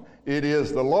unknown. It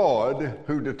is the Lord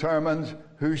who determines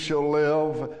who shall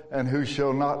live and who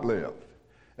shall not live.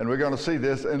 And we're going to see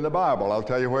this in the Bible. I'll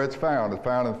tell you where it's found. It's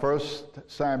found in 1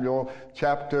 Samuel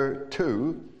chapter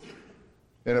 2.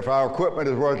 And if our equipment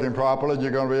is working properly,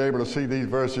 you're going to be able to see these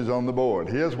verses on the board.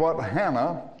 Here's what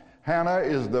Hannah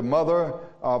is the mother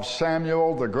of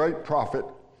Samuel, the great prophet.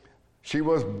 She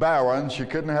was barren. She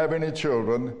couldn't have any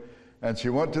children. And she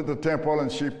went to the temple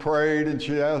and she prayed and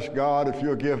she asked God, if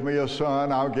you'll give me a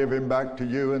son, I'll give him back to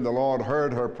you. And the Lord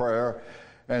heard her prayer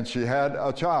and she had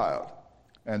a child.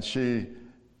 And she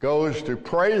goes to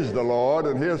praise the Lord,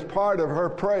 and here's part of her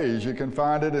praise. You can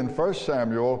find it in 1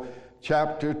 Samuel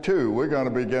chapter 2. We're going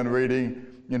to begin reading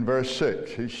in verse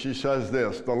 6. She says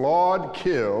this, the Lord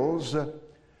kills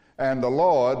and the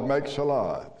Lord makes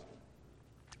alive.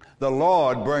 The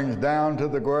Lord brings down to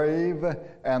the grave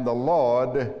and the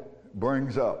Lord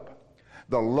brings up.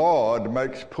 The Lord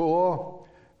makes poor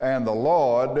and the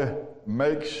Lord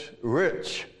makes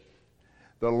rich.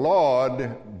 The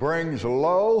Lord brings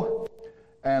low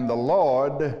and the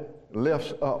Lord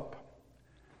lifts up.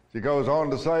 She goes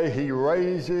on to say, he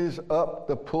raises up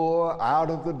the poor out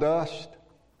of the dust.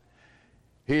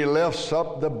 He lifts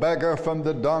up the beggar from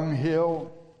the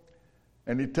dunghill.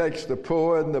 And he takes the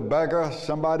poor and the beggar,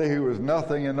 somebody who is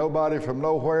nothing and nobody from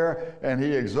nowhere, and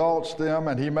he exalts them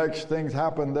and he makes things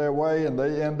happen their way, and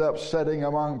they end up sitting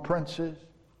among princes.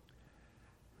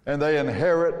 And they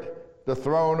inherit the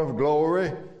throne of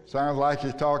glory. Sounds like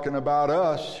he's talking about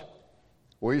us,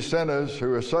 we sinners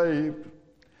who are saved.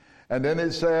 And then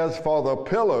it says, for the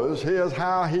pillars, here's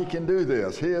how he can do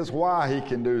this. Here's why he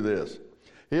can do this.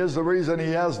 Here's the reason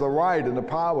he has the right and the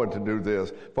power to do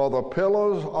this. For the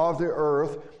pillars of the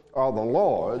earth are the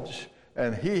Lord's,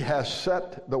 and he has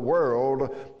set the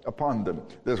world upon them.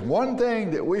 There's one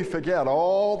thing that we forget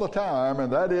all the time,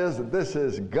 and that is that this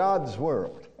is God's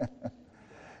world.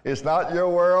 It's not your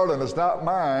world, and it's not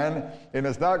mine, and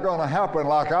it's not going to happen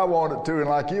like I want it to and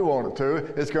like you want it to.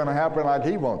 It's going to happen like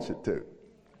he wants it to.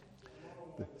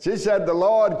 She said, the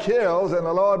Lord kills and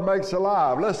the Lord makes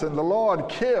alive. Listen, the Lord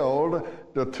killed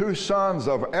the 2 sons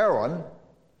of Aaron,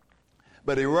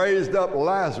 but he raised up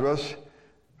Lazarus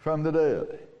from the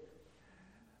dead.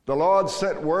 The Lord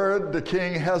sent word to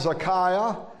King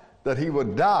Hezekiah that he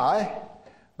would die,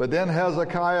 but then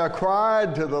Hezekiah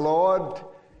cried to the Lord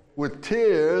with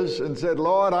tears and said,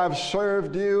 Lord, I've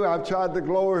served you. I've tried to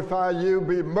glorify you.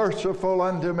 Be merciful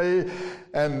unto me.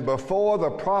 And before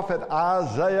the prophet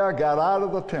Isaiah got out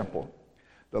of the temple,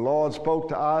 the Lord spoke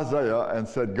to Isaiah and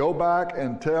said, go back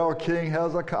and tell King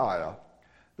Hezekiah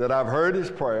that I've heard his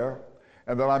prayer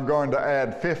and that I'm going to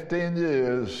add 15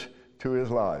 years to his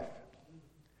life.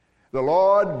 The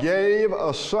Lord gave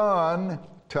a son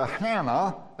to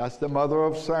Hannah. That's the mother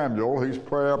of Samuel, whose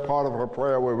prayer, part of her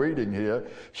prayer we're reading here.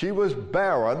 She was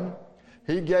barren.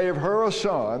 He gave her a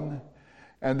son,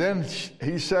 and then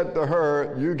he said to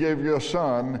her, you give your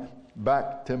son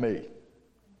back to me.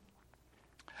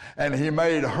 And he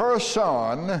made her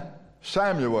son,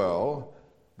 Samuel,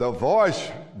 the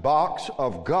voice box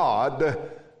of God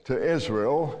to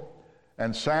Israel,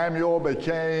 and Samuel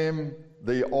became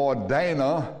the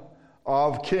ordainer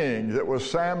of kings. It was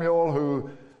Samuel who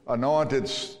anointed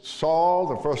Saul,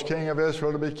 the first king of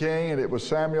Israel, to be king, and it was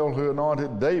Samuel who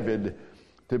anointed David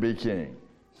to be king.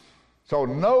 So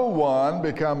no one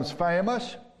becomes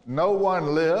famous, no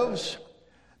one lives,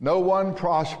 no one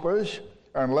prospers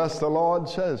unless the Lord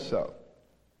says so.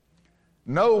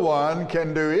 No one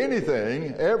can do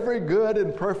anything. Every good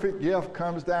and perfect gift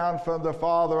comes down from the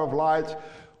Father of lights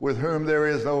with whom there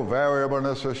is no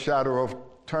variableness or shadow of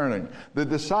turning. The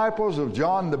disciples of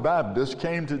John the Baptist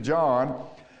came to John,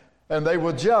 and they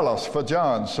were jealous for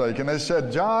John's sake. And they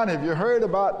said, John, have you heard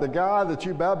about the guy that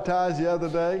you baptized the other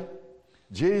day?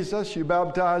 Jesus, you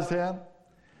baptized him?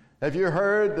 Have you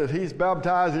heard that he's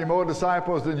baptizing more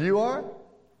disciples than you are?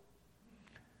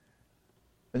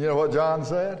 And you know what John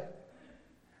said?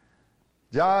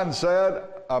 John said,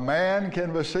 a man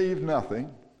can receive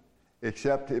nothing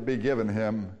except it be given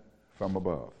him from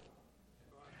above.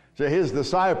 See, his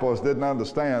disciples didn't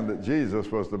understand that Jesus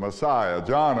was the Messiah.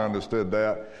 John understood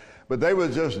that, but they were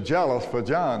just jealous for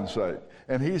John's sake.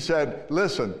 And he said,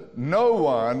 listen, no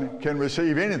one can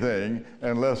receive anything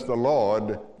unless the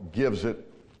Lord gives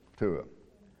it to him.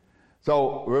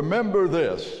 So remember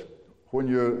this, when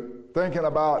you're thinking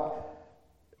about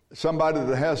somebody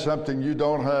that has something you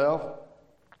don't have,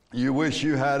 you wish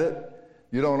you had it,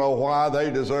 you don't know why they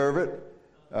deserve it.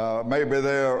 Maybe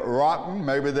they're rotten,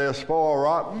 maybe they're spoiled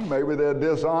rotten, maybe they're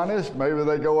dishonest, maybe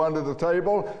they go under the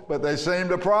table, but they seem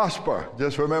to prosper.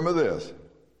 Just remember this.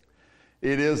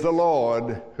 It is the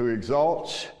Lord who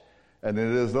exalts, and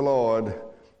it is the Lord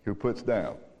who puts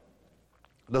down.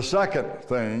 The second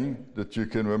thing that you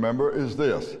can remember is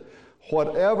this.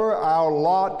 Whatever our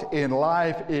lot in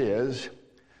life is,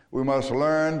 we must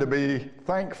learn to be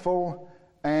thankful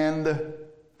and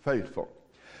faithful.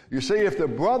 You see, if the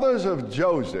brothers of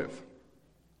Joseph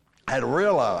had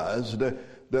realized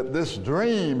that this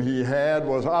dream he had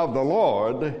was of the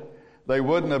Lord, they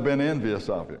wouldn't have been envious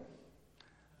of him.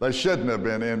 They shouldn't have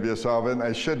been envious of him.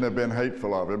 They shouldn't have been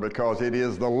hateful of him, because it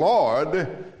is the Lord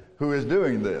who is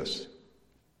doing this.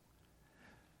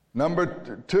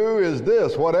 Number two is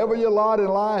this. Whatever your lot in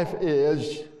life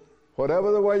is,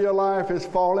 whatever the way your life is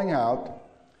falling out,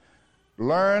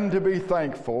 learn to be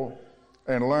thankful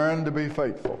and learn to be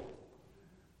faithful.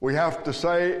 We have to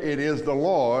say, it is the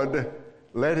Lord,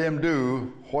 let him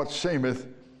do what seemeth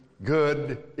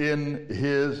good in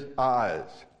his eyes.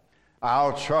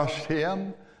 I'll trust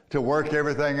him to work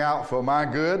everything out for my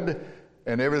good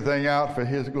and everything out for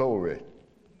his glory.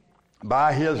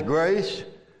 By his grace,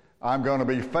 I'm going to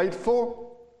be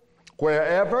faithful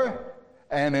wherever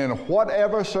and in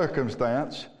whatever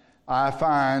circumstance I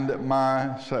find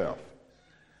myself.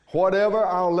 Whatever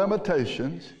our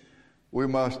limitations, we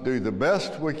must do the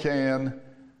best we can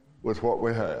with what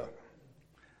we have.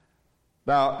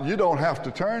 Now, you don't have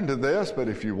to turn to this, but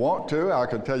if you want to, I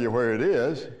can tell you where it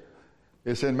is.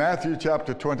 It's in Matthew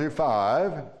chapter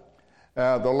 25.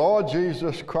 The Lord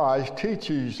Jesus Christ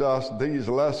teaches us these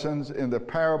lessons in the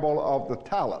parable of the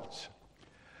talents.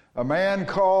 A man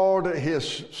called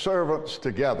his servants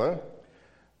together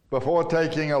before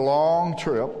taking a long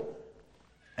trip,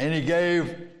 and he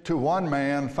gave to one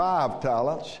man 5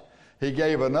 talents. He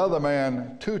gave another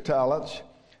man 2 talents,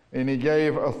 and he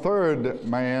gave a third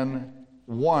man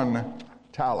 1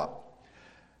 talent.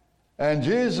 And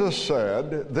Jesus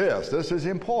said this is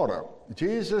important.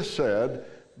 Jesus said,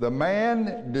 the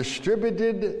man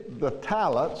distributed the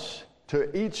talents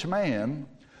to each man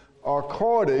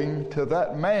according to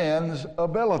that man's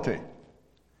ability.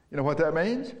 You know what that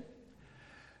means?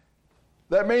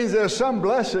 That means there's some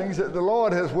blessings that the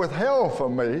Lord has withheld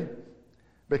from me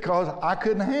because I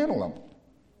couldn't handle them.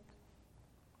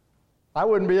 I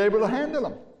wouldn't be able to handle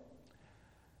them.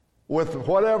 With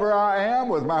whatever I am,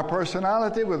 with my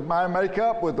personality, with my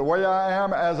makeup, with the way I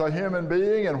am as a human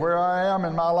being and where I am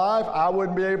in my life, I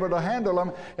wouldn't be able to handle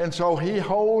them. And so he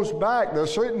holds back.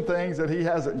 There's certain things that he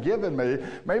hasn't given me.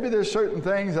 Maybe there's certain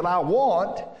things that I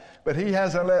want, but he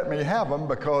hasn't let me have them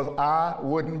because I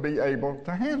wouldn't be able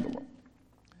to handle them.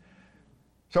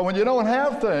 So when you don't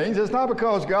have things, it's not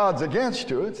because God's against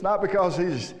you. It's not because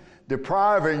he's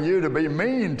depriving you to be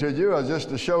mean to you or just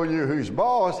to show you who's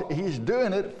boss. He's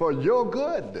doing it for your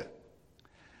good.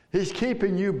 He's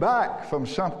keeping you back from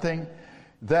something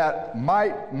that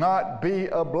might not be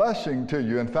a blessing to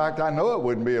you. In fact, I know it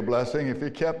wouldn't be a blessing if he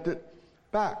kept it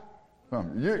back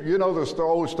from you. You know the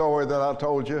old story that I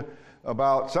told you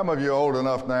about. Some of you are old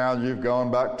enough now, you've gone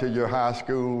back to your high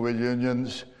school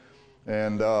reunions.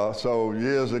 And so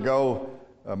years ago,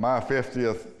 my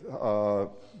 50th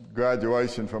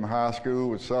graduation from high school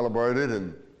was celebrated,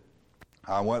 and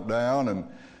I went down, and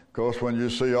of course when you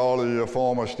see all of your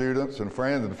former students and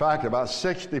friends, in fact about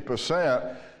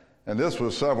 60%, and this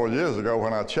was several years ago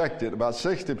when I checked it, about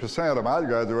 60% of my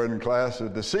graduating class is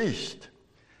deceased.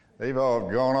 They've all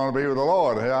gone on to be with the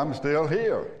Lord. Hey, I'm still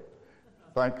here.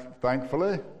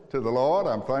 Thankfully to the Lord,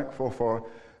 I'm thankful for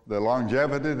the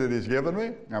longevity that he's given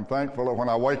me. I'm thankful that when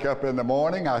I wake up in the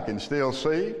morning I can still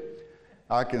see.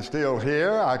 I can still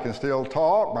hear, I can still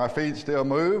talk, my feet still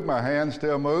move, my hands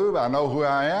still move. I know who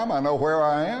I am, I know where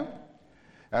I am,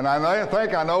 and I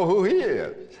think I know who he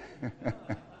is.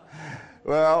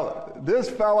 Well, this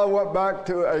fellow went back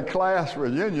to a class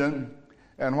reunion,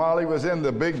 and while he was in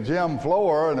the big gym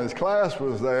floor and his class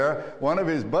was there, one of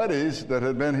his buddies that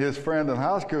had been his friend in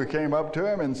high school came up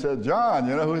to him and said, "John,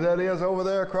 you know who that is over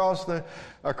there across the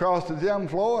gym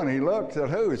floor?" And he looked at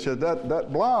who? He said,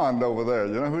 that blonde over there.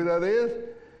 You know who that is?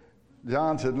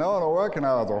 John said, "No, I don't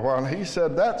recognize her." Well, he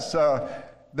said,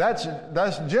 that's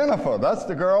Jennifer. That's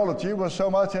the girl that you were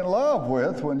so much in love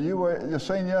with when you were your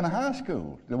senior in high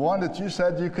school. The one that you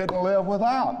said you couldn't live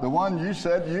without. The one you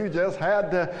said you just had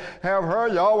to have her.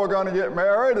 Y'all were going to get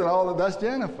married and all that. That's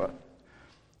Jennifer.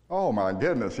 "Oh, my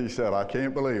goodness," he said, "I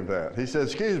can't believe that." He said,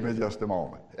 "Excuse me just a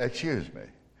moment. Excuse me."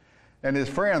 And his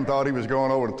friend thought he was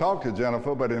going over to talk to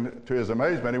Jennifer, but to his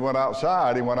amazement, he went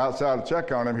outside. He went outside to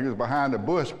check on him. He was behind a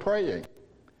bush praying.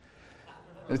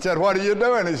 He said, "What are you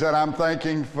doing?" He said, "I'm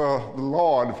thanking for the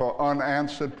Lord for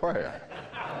unanswered prayer."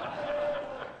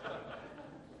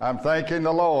 I'm thanking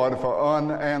the Lord for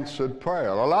unanswered prayer.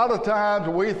 A lot of times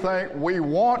we think we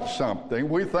want something,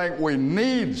 we think we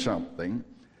need something,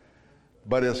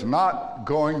 but it's not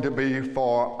going to be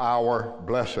for our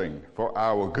blessing, for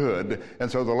our good,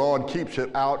 and so the Lord keeps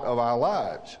it out of our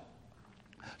lives.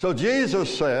 So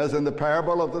Jesus says in the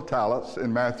parable of the talents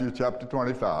in Matthew chapter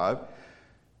 25,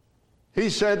 he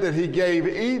said that he gave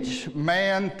each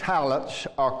man talents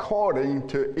according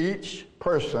to each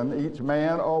person, each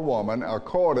man or woman,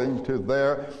 according to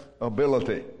their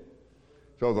ability.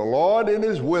 So the Lord in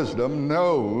his wisdom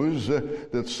knows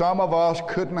that some of us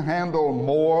couldn't handle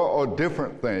more or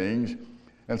different things,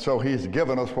 and so he's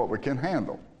given us what we can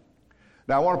handle.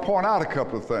 Now I want to point out a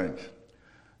couple of things.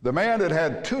 The man that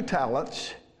had 2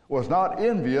 talents was not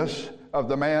envious of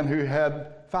the man who had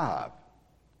 5.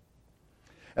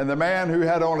 And the man who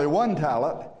had only 1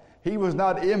 talent, he was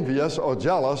not envious or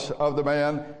jealous of the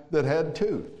man that had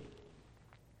 2.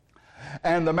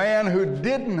 And the man who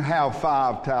didn't have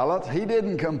 5 talents, he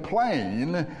didn't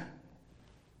complain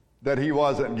that he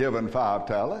wasn't given 5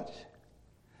 talents.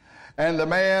 And the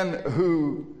man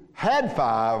who had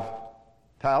 5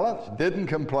 talents didn't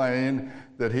complain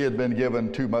that he had been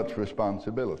given too much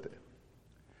responsibility.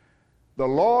 The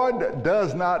Lord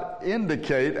does not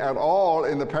indicate at all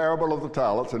in the parable of the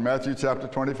talents in Matthew chapter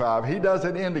 25, he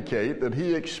doesn't indicate that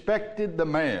he expected the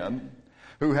man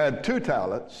who had 2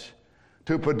 talents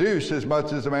to produce as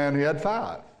much as the man who had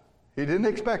 5. He didn't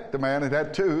expect the man who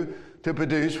had 2 to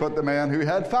produce what the man who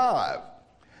had 5.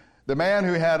 The man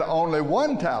who had only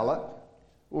 1 talent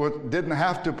didn't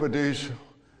have to produce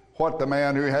what the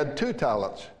man who had 2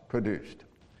 talents produced.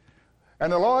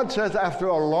 And the Lord says after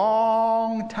a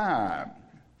long time,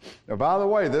 now by the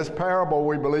way, this parable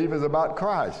we believe is about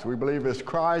Christ. We believe it's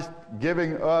Christ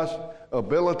giving us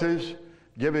abilities,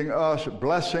 giving us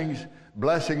blessings,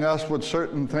 blessing us with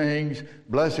certain things,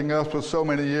 blessing us with so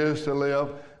many years to live,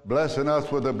 blessing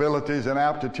us with abilities and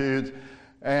aptitudes.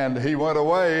 And he went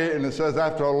away, and it says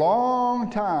after a long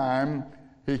time,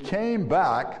 he came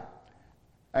back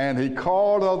and he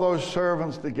called all those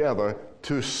servants together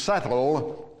to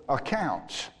settle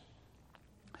accounts.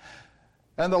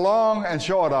 And the long and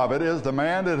short of it is the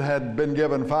man that had been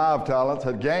given 5 talents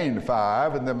had gained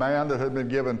 5, and the man that had been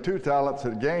given 2 talents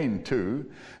had gained 2.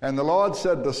 And the Lord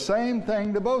said the same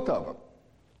thing to both of them.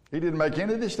 He didn't make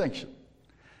any distinction.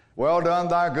 "Well done,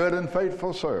 thy good and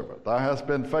faithful servant. Thou hast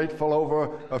been faithful over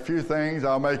a few things.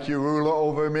 I'll make you ruler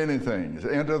over many things.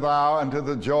 Enter thou into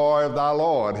the joy of thy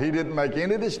Lord." He didn't make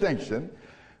any distinction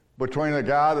between a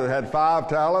guy that had 5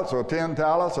 talents or 10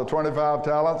 talents or 25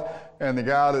 talents and the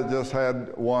guy that just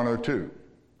had 1 or 2.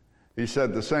 He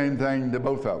said the same thing to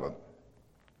both of them.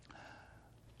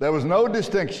 There was no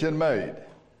distinction made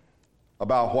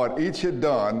about what each had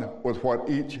done with what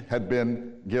each had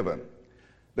been given.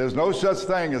 There's no such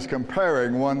thing as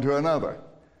comparing one to another.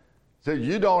 So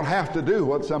you don't have to do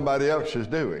what somebody else is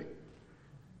doing.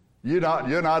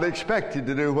 You're not expected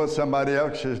to do what somebody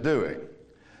else is doing.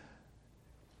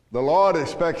 The Lord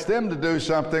expects them to do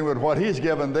something with what he's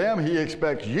given them. He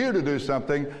expects you to do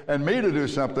something and me to do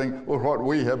something with what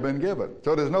we have been given.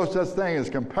 So there's no such thing as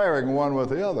comparing one with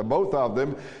the other. Both of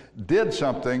them did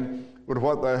something with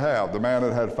what they have. The man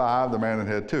that had 5, the man that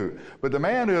had 2. But the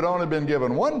man who had only been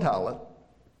given 1 talent,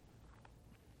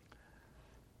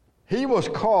 he was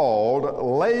called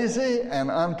lazy and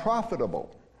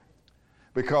unprofitable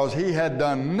because he had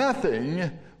done nothing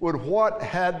with what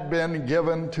had been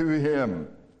given to him.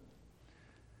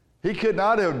 He could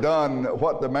not have done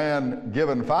what the man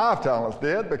given 5 talents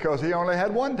did because he only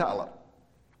had 1 talent.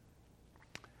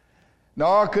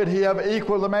 nor could he have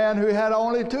equaled the man who had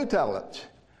only 2 talents.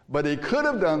 But he could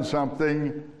have done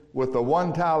something with the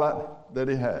 1 talent that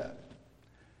he had.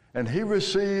 And he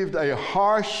received a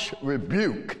harsh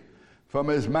rebuke from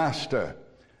his master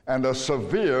and a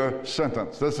severe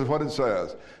sentence. This is what it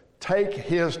says. Take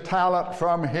his talent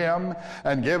from him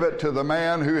and give it to the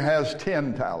man who has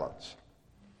 10 talents.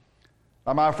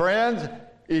 Now, my friends,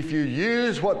 if you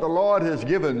use what the Lord has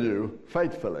given you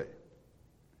faithfully,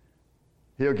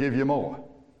 he'll give you more.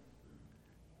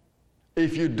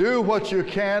 If you do what you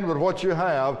can with what you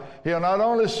have, he'll not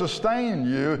only sustain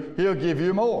you, he'll give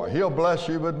you more. He'll bless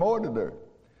you with more to do.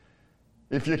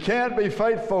 If you can't be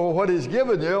faithful with what he's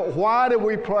given you, why do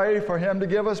we pray for him to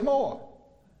give us more?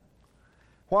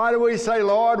 Why do we say,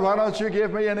 Lord, why don't you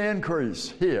give me an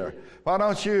increase here? Why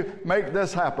don't you make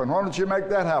this happen? Why don't you make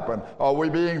that happen? Are we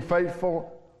being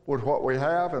faithful with what we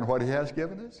have and what he has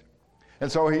given us?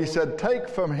 And so he said, take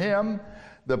from him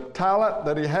the talent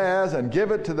that he has and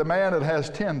give it to the man that has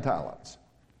 10 talents.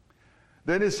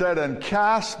 Then he said, and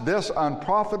cast this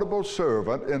unprofitable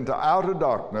servant into outer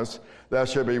darkness. There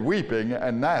shall be weeping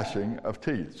and gnashing of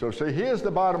teeth. So see, here's the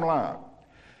bottom line.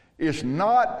 It's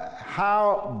not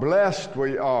how blessed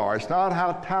we are. It's not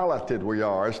how talented we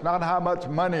are. It's not how much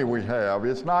money we have.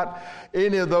 It's not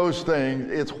any of those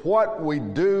things. It's what we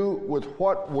do with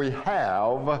what we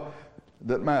have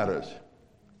that matters.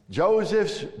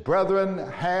 Joseph's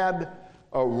brethren had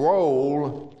a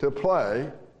role to play.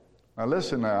 Now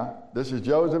listen now. This is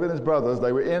Joseph and his brothers.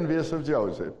 They were envious of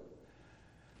Joseph.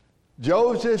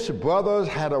 Joseph's brothers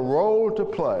had a role to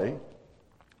play,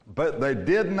 but they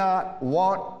did not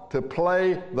want to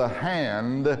play the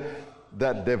hand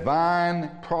that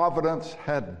divine providence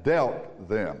had dealt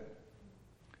them.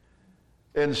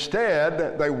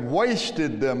 Instead, they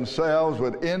wasted themselves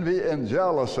with envy and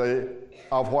jealousy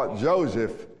of what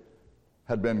Joseph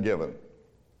had been given.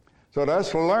 So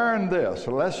let's learn this.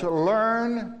 Let's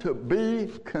learn to be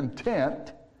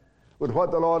content with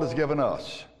what the Lord has given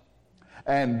us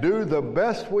and do the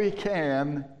best we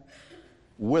can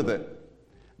with it.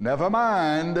 Never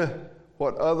mind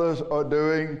what others are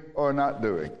doing or not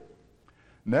doing.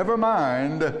 Never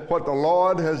mind what the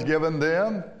Lord has given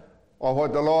them or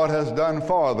what the Lord has done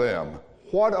for them.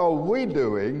 What are we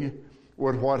doing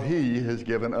with what he has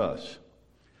given us?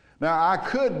 Now, I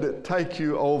could take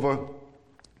you over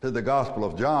to the Gospel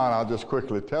of John. I'll just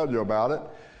quickly tell you about it.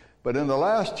 But in the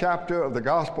last chapter of the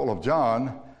Gospel of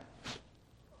John,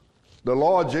 the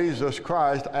Lord Jesus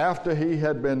Christ, after he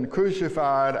had been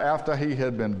crucified, after he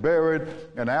had been buried,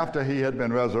 and after he had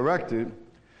been resurrected,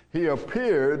 he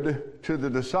appeared to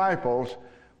the disciples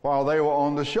while they were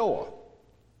on the shore.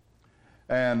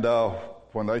 And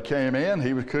when they came in,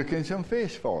 he was cooking some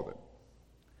fish for them.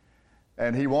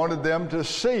 And he wanted them to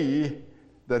see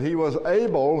that he was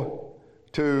able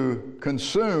to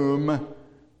consume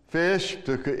fish,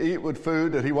 to eat with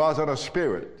food, that he wasn't a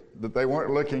spirit, that they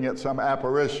weren't looking at some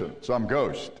apparition, some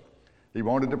ghost. He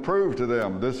wanted to prove to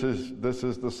them, this is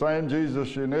the same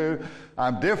Jesus you knew.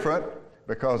 I'm different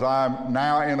because I'm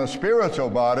now in a spiritual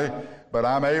body, but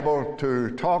I'm able to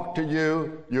talk to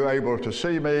you. You're able to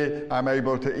see me. I'm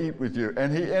able to eat with you.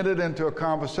 And he entered into a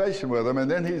conversation with them,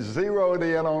 and then he zeroed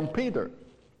in on Peter.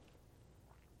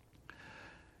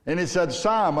 And he said,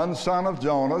 Simon, son of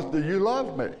Jonas, do you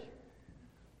love me?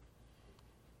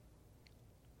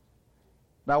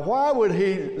 Now, why would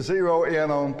he zero in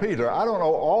on Peter? I don't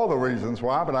know all the reasons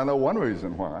why, but I know one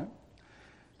reason why.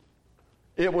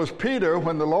 It was Peter,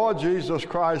 when the Lord Jesus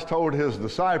Christ told his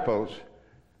disciples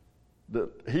that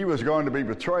he was going to be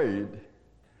betrayed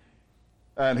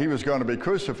and he was going to be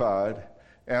crucified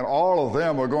and all of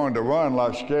them were going to run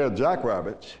like scared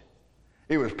jackrabbits.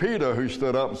 It was Peter who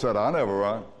stood up and said, I never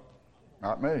run.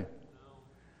 Not me.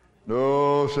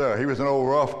 No, sir. He was an old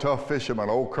rough, tough fisherman,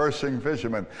 old cursing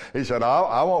fisherman. He said,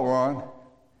 I won't run.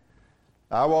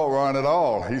 I won't run at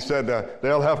all. He said,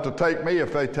 they'll have to take me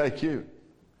if they take you.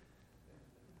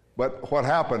 But what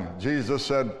happened? Jesus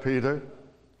said, Peter,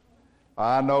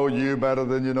 I know you better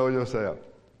than you know yourself.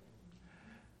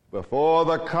 Before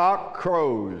the cock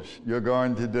crows, you're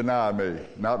going to deny me.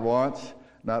 Not once,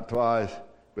 not twice,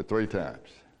 but 3 times.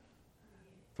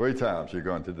 3 times you're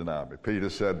going to deny me. Peter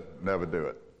said, never do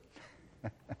it.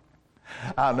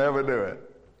 I'll never do it.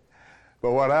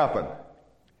 But what happened?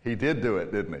 He did do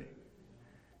it, didn't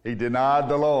he? He denied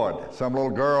the Lord. Some little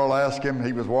girl asked him.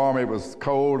 He was warm. It was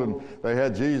cold, and they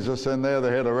had Jesus in there.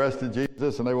 They had arrested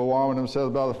Jesus, and they were warming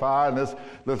themselves by the fire. And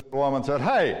this woman said,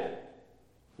 hey,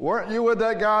 weren't you with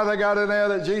that guy they got in there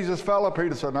that Jesus fell up?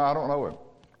 Peter said, no, I don't know him.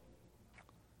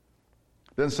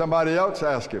 Then somebody else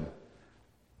asked him,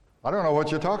 I don't know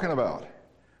what you're talking about.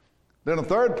 Then a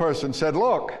third person said,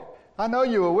 look, I know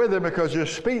you were with him because your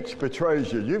speech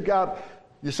betrays you.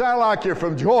 You sound like you're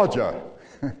from Georgia.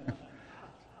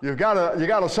 you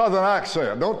got a southern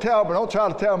accent. Don't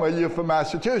try to tell me you're from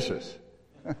Massachusetts.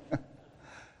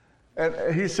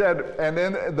 And he said, and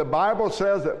then the Bible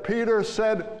says that Peter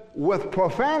said with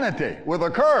profanity, with a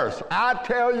curse, I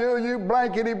tell you, you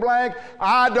blankety blank,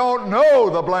 I don't know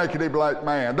the blankety blank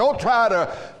man. Don't try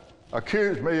to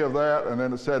accuse me of that. And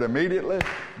then it said immediately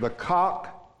the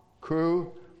cock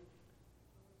crew,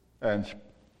 and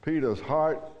Peter's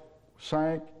heart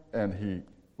sank, and he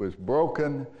was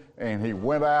broken, and he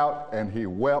went out and he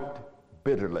wept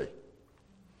bitterly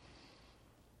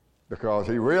because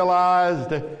he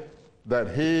realized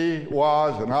that he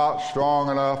was not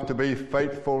strong enough to be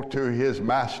faithful to his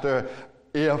master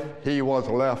if he was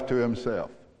left to himself.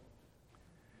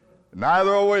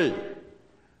 Neither are we.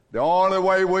 The only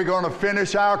way we're going to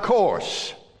finish our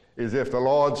course is if the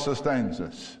Lord sustains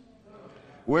us.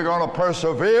 We're going to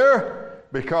persevere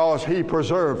because he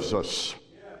preserves us.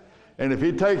 And if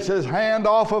he takes his hand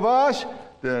off of us,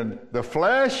 then the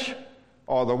flesh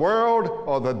or the world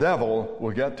or the devil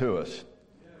will get to us.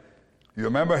 You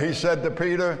remember he said to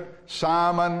Peter,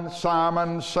 Simon,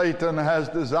 Simon, Satan has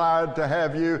desired to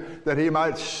have you that he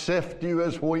might sift you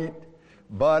as wheat,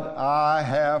 but I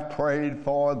have prayed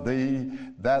for thee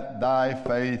that thy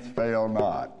faith fail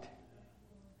not.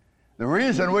 The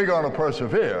reason we're going to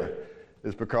persevere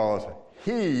is because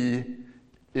he,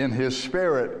 in his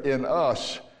spirit, in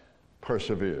us,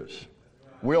 perseveres.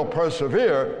 We'll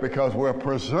persevere because we're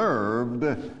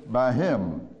preserved by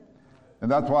him. And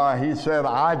that's why he said,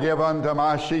 I give unto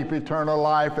my sheep eternal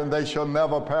life, and they shall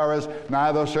never perish,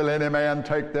 neither shall any man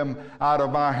take them out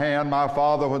of my hand. My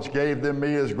Father which gave them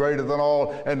me is greater than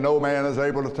all, and no man is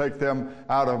able to take them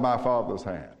out of my Father's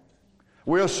hand.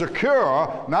 We're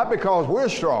secure, not because we're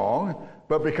strong,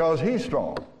 but because he's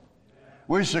strong.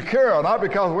 We're secure, not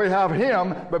because we have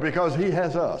him, but because he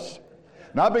has us.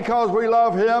 Not because we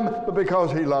love him, but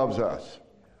because he loves us.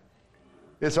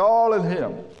 It's all in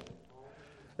him.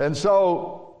 And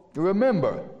so,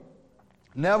 remember,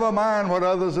 never mind what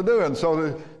others are doing.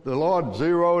 So the Lord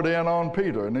zeroed in on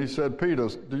Peter, and he said, Peter,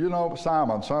 do you know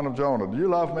Simon, son of Jonah, do you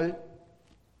love me?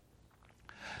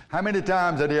 How many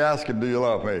times did he ask him, do you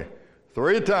love me?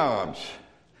 3 times.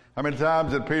 How many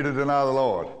times did Peter deny the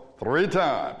Lord? 3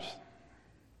 times.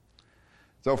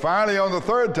 So finally, on the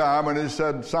 3rd time, when he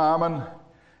said, Simon,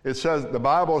 it says, the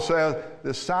Bible says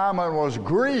that Simon was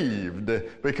grieved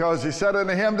because he said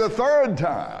unto him the 3rd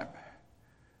time,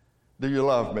 do you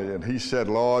love me? And he said,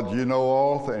 Lord, you know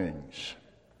all things.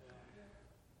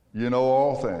 You know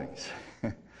all things.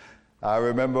 I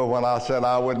remember when I said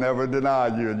I would never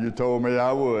deny you, and you told me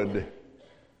I would.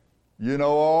 You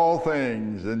know all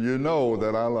things, and you know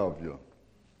that I love you.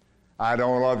 I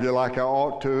don't love you like I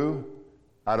ought to.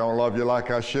 I don't love you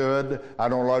like I should. I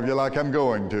don't love you like I'm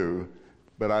going to.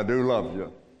 But I do love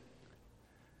you.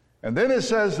 And then it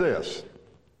says this.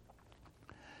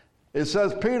 It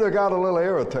says Peter got a little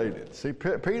irritated. See,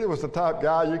 Peter was the type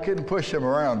guy, you couldn't push him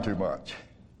around too much.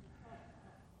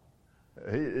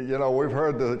 We've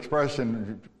heard the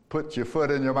expression, put your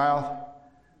foot in your mouth.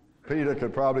 Peter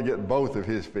could probably get both of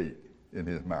his feet in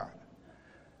his mouth.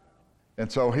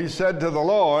 And so he said to the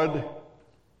Lord,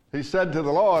 after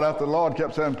the Lord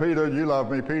kept saying, Peter, you love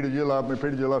me, Peter, you love me,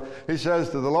 Peter, you love me. He says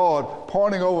to the Lord,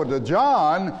 pointing over to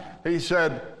John, he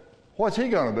said, what's he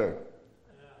going to do?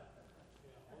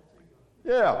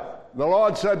 Yeah, the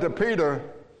Lord said to Peter,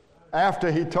 after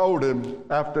he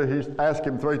asked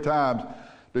him 3 times,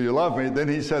 do you love me? Then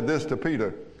he said this to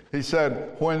Peter. He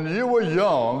said, when you were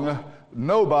young,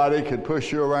 nobody could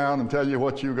push you around and tell you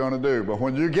what you're going to do. But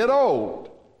when you get old,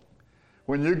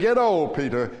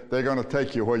 Peter, they're going to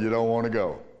take you where you don't want to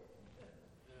go.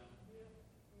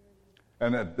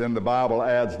 And then the Bible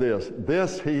adds this.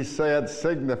 This he said,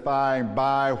 signifying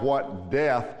by what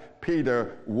death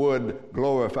Peter would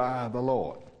glorify the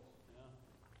Lord.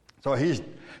 So he's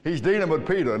dealing with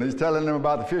Peter, and he's telling him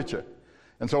about the future.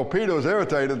 And so Peter was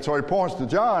irritated, so he points to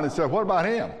John and said, what about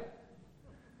him?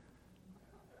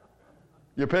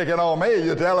 You're picking on me.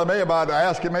 You're telling me about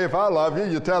asking me if I love you.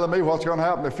 You're telling me what's going to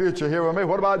happen in the future here with me.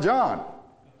 What about John?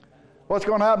 What's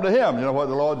going to happen to him? You know what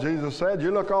the Lord Jesus said? You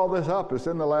look all this up. It's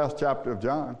in the last chapter of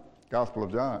John, Gospel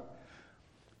of John.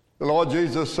 The Lord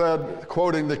Jesus said,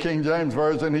 quoting the King James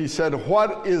Version, he said,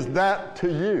 what is that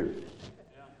to you?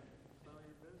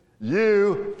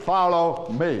 You follow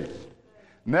me.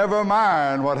 Never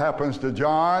mind what happens to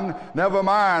John. Never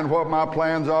mind what my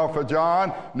plans are for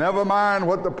John. Never mind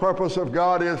what the purpose of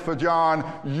God is for John.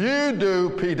 You do,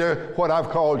 Peter, what I've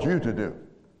called you to do.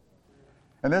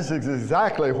 And this is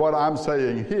exactly what I'm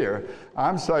saying here.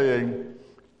 I'm saying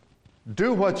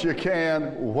Do what you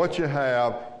can, what you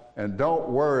have, and don't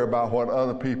worry about what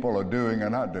other people are doing or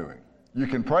not doing. You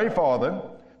can pray for them.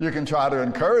 You can try to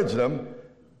encourage them.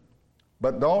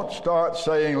 But don't start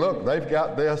saying, look, they've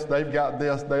got this, they're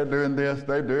doing this,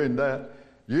 they're doing that.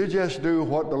 You just do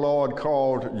what the Lord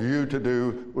called you to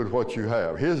do with what you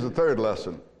have. Here's the third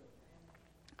lesson.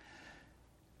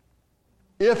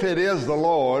 If it is the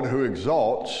Lord who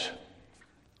exalts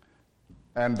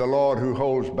and the Lord who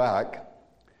holds back,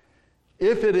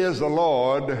 if it is the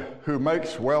Lord who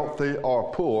makes wealthy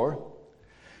or poor,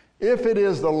 if it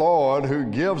is the Lord who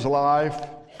gives life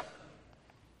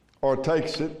or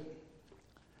takes it,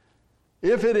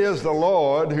 if it is the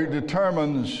Lord who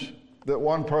determines that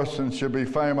one person should be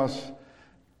famous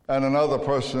and another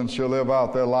person should live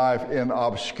out their life in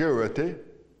obscurity,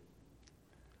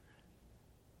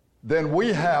 then we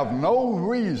have no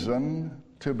reason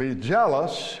to be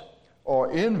jealous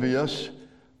or envious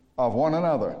of one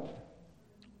another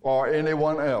or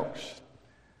anyone else.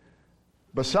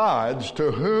 Besides,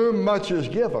 to whom much is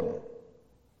given,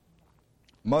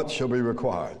 much shall be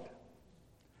required.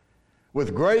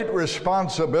 With great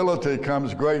responsibility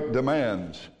comes great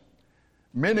demands.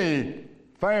 Many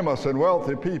famous and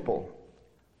wealthy people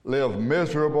live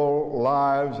miserable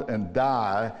lives and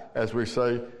die, as we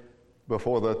say,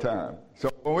 before their time.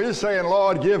 So when we're saying,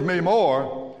 Lord, give me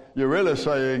more, you're really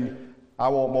saying, I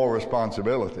want more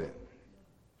responsibility.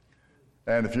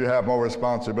 And if you have more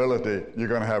responsibility, you're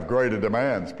going to have greater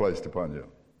demands placed upon you.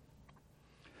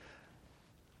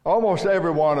 Almost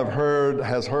everyone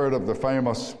has heard of the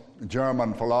famous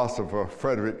German philosopher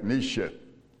Friedrich Nietzsche.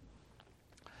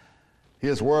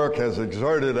 His work has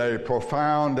exerted a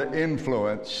profound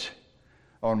influence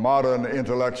on modern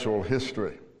intellectual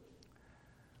history.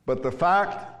 But the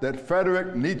fact that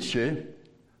Friedrich Nietzsche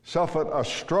suffered a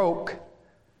stroke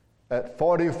at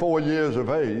 44 years of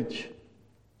age,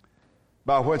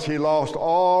 by which he lost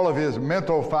all of his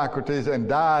mental faculties and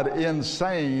died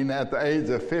insane at the age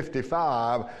of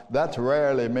 55, that's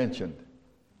rarely mentioned.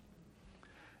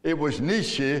 It was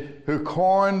Nietzsche who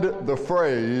coined the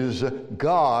phrase,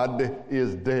 God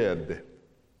is dead.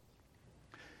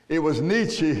 It was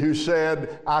Nietzsche who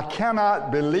said, I cannot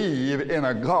believe in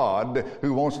a God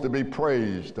who wants to be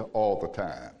praised all the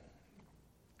time.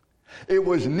 It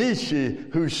was Nietzsche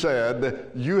who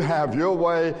said, you have your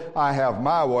way, I have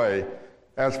my way.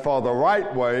 As for the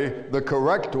right way, the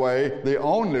correct way, the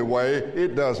only way,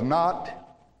 it does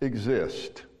not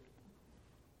exist.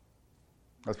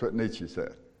 That's what Nietzsche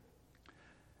said.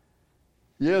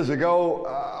 Years ago,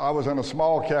 I was in a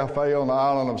small cafe on the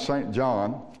island of St.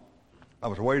 John. I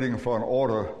was waiting for an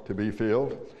order to be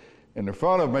filled. In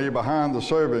front of me, behind the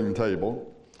serving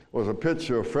table, was a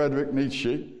picture of Friedrich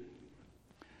Nietzsche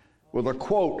with a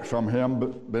quote from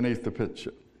him beneath the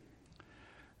picture.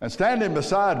 And standing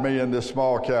beside me in this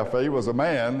small cafe was a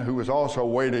man who was also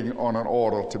waiting on an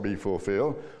order to be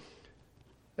fulfilled.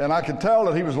 And I could tell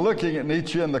that he was looking at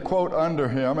Nietzsche and the quote under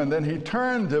him, and then he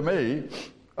turned to me,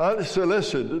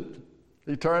 unsolicited.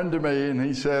 He turned to me and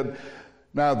he said,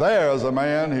 now there's a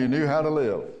man who knew how to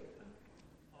live.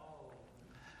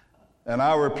 And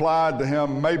I replied to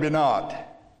him, maybe not.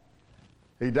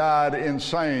 He died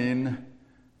insane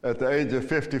at the age of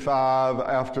 55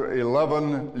 after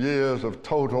 11 years of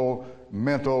total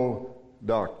mental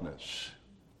darkness.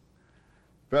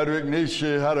 Friedrich Nietzsche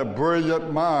had a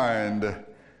brilliant mind,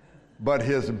 but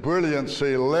his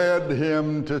brilliancy led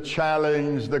him to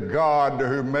challenge the God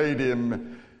who made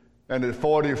him. And at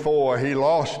 44, he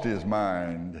lost his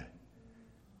mind.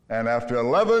 And after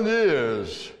 11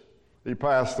 years, he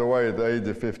passed away at the age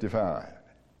of 55.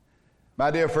 My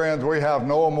dear friends, we have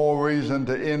no more reason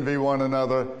to envy one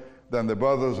another than the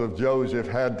brothers of Joseph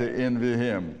had to envy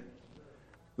him.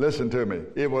 Listen to me.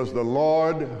 It was the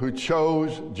Lord who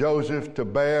chose Joseph to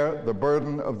bear the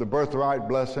burden of the birthright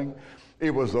blessing. It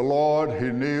was the Lord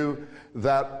who knew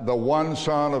that the one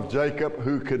son of Jacob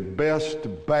who could best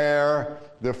bear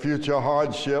the future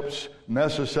hardships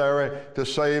necessary to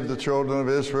save the children of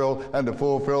Israel and to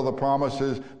fulfill the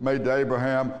promises made to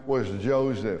Abraham was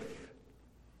Joseph.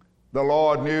 The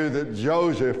Lord knew that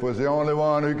Joseph was the only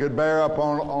one who could bear up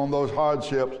on those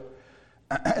hardships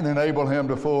and enable him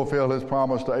to fulfill his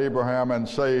promise to Abraham and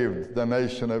save the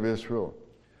nation of Israel.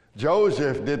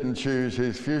 Joseph didn't choose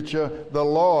his future. The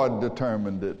Lord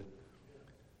determined it.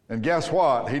 And guess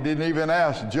what? He didn't even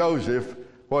ask Joseph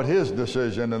what his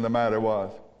decision in the matter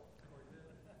was.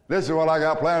 This is what I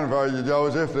got planned for you,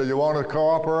 Joseph. Do you want to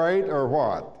cooperate or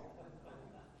what?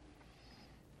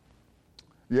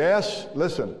 Yes,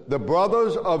 listen, the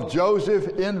brothers of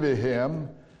Joseph envy him,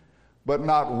 but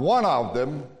not one of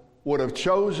them would have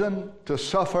chosen to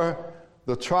suffer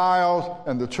the trials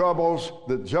and the troubles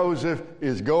that Joseph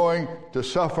is going to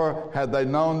suffer had they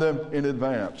known them in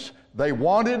advance. They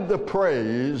wanted the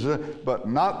praise, but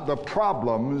not the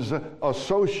problems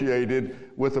associated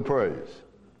with the praise.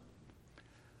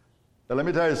 Now, let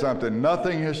me tell you something.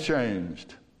 Nothing has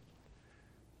changed.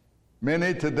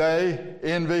 Many today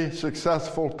envy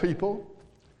successful people,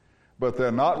 but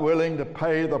they're not willing to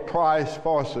pay the price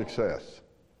for success.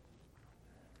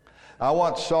 I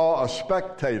once saw a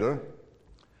spectator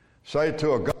say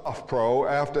to a golf pro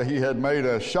after he had made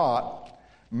a shot,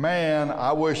 "Man,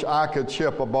 I wish I could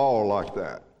chip a ball like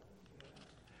that."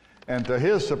 And to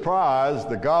his surprise,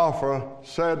 the golfer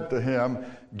said to him,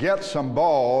 "Get some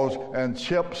balls and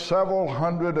chip several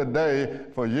hundred a day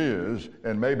for years,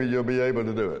 and maybe you'll be able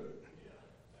to do it."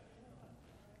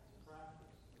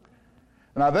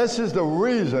 Now, this is the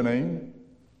reasoning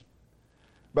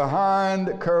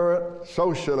behind current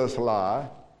socialist lie.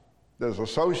 There's a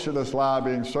socialist lie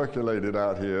being circulated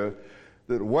out here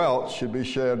that wealth should be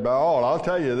shared by all. I'll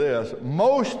tell you this,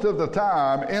 most of the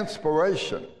time,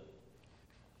 inspiration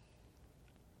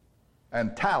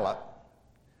and talent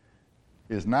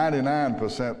is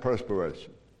 99%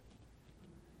 perspiration.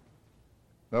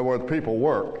 In other words, people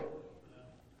work.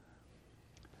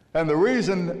 And the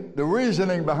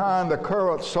reasoning behind the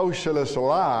current socialist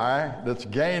lie that's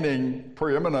gaining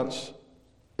preeminence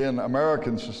in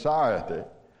American society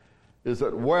is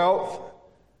that wealth,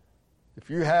 if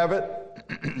you have it,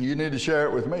 you need to share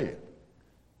it with me.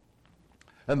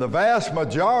 And the vast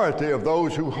majority of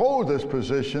those who hold this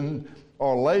position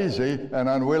are lazy and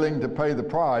unwilling to pay the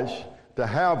price to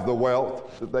have the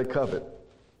wealth that they covet.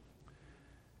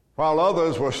 While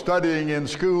others were studying in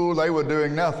school, they were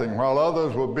doing nothing. While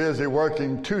others were busy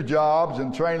working 2 jobs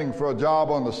and training for a job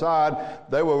on the side,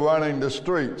 they were running the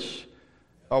streets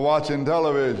or watching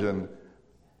television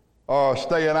or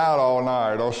staying out all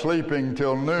night or sleeping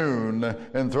till noon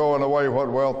and throwing away what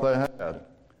wealth they had.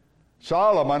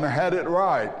 Solomon had it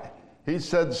right. He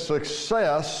said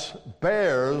success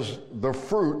bears the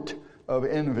fruit of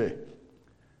envy.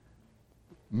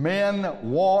 Men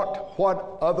want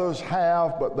what others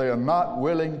have, but they are not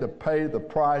willing to pay the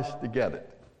price to get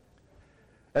it.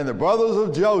 And the brothers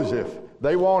of Joseph,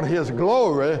 they want his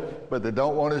glory, but they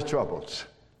don't want his troubles.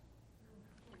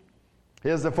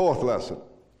 Here's the 4th lesson,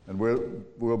 and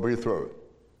we'll be through.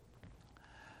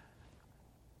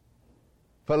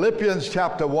 Philippians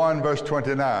chapter 1, verse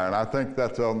 29. I think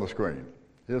that's on the screen.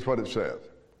 Here's what it says.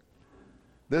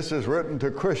 This is written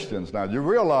to Christians. Now, you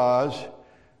realize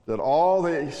that all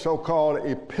the so-called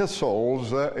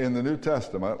epistles in the New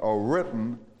Testament are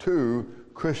written to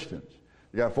Christians.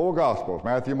 You got 4 Gospels,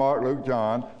 Matthew, Mark, Luke,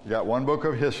 John. You got 1 book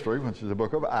of history, which is the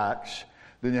book of Acts.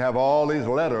 Then you have all these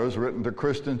letters written to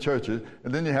Christian churches.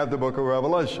 And then you have the book of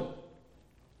Revelation.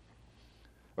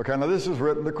 Okay, now this is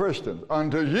written to Christians.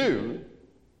 Unto you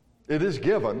it is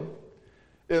given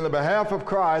in the behalf of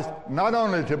Christ not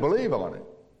only to believe on it,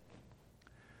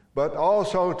 but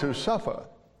also to suffer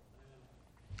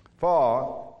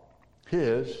for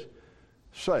his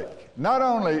sake. Not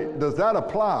only does that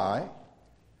apply,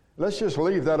 let's just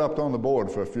leave that up on the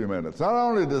board for a few minutes. Not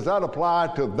only does that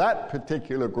apply to that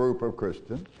particular group of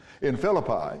Christians in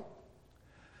Philippi,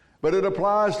 but it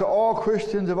applies to all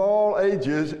Christians of all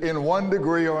ages in one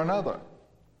degree or another.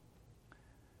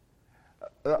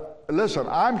 Listen,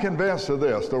 I'm convinced of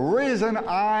this. The reason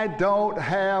I don't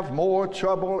have more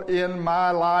trouble in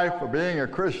my life for being a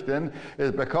Christian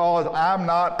is because I'm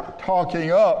not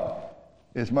talking up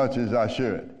as much as I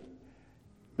should.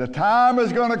 The time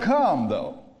is going to come,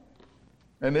 though,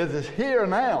 and it is here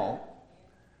now.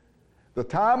 The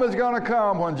time is going to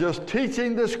come when just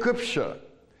teaching the Scripture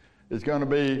is going to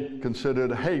be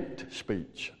considered hate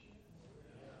speech.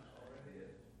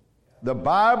 The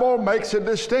Bible makes a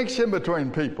distinction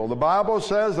between people. The Bible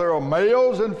says there are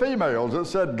males and females. It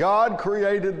said God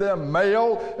created them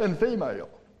male and female.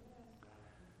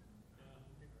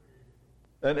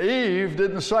 And Eve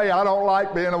didn't say, I don't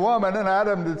like being a woman, and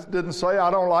Adam didn't say, I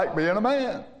don't like being a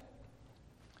man.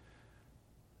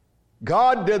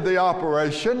 God did the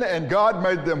operation, and God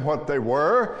made them what they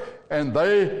were, and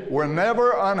they were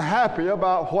never unhappy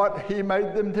about what He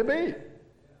made them to be.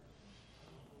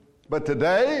 But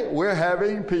today, we're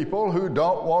having people who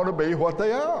don't want to be what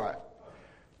they are.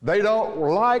 They don't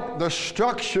like the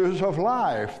structures of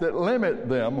life that limit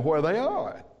them where they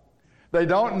are. They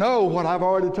don't know what I've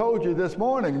already told you this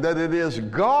morning, that it is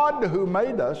God who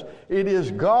made us. It is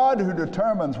God who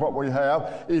determines what we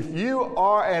have. If you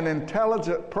are an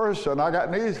intelligent person, I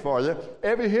got news for you.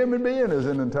 Every human being is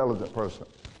an intelligent person.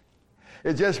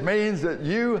 It just means that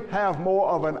you have more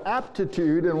of an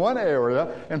aptitude in one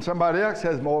area and somebody else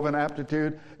has more of an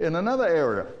aptitude in another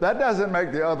area. That doesn't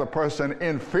make the other person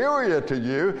inferior to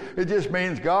you. It just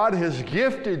means God has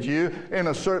gifted you in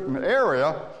a certain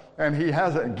area and he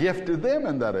hasn't gifted them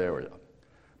in that area.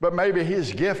 But maybe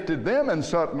he's gifted them in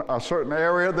a certain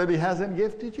area that he hasn't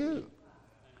gifted you.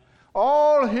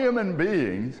 All human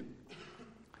beings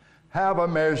have a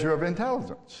measure of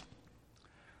intelligence.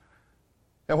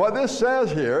 And what this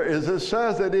says here is it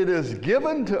says that it is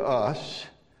given to us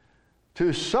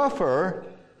to suffer,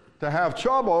 to have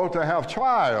trouble, to have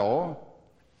trial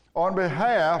on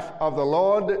behalf of the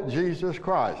Lord Jesus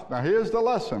Christ. Now here's the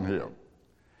lesson here.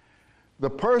 The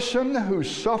person who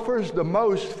suffers the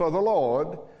most for the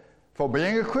Lord, for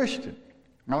being a Christian,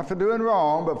 not for doing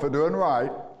wrong, but for doing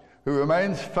right, who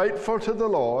remains faithful to the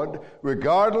Lord,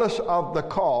 regardless of the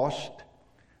cost,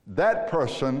 that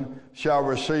person shall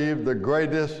receive the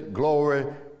greatest glory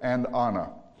and honor.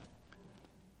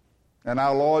 And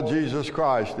our Lord Jesus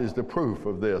Christ is the proof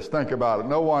of this. Think about it.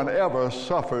 No one ever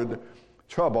suffered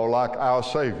trouble like our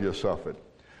Savior suffered.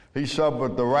 He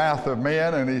suffered the wrath of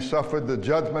men and he suffered the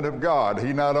judgment of God.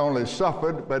 He not only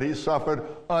suffered, but he suffered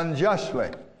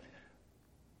unjustly.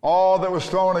 All that was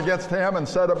thrown against him and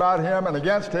said about him and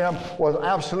against him was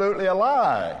absolutely a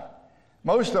lie.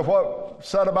 Most of what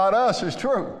said about us is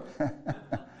true.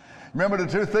 Remember the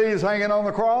two thieves hanging on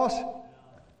the cross?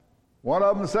 One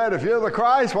of them said, if you're the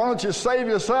Christ, why don't you save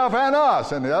yourself and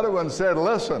us? And the other one said,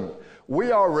 listen,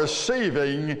 we are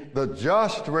receiving the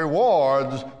just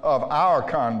rewards of our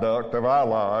conduct, of our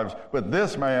lives, but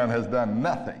this man has done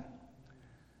nothing.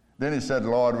 Then he said,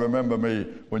 Lord, remember me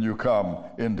when you come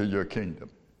into your kingdom.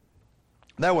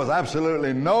 There was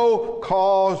absolutely no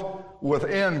cause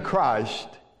within Christ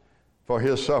for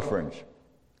his sufferings.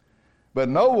 But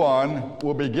no one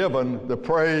will be given the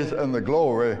praise and the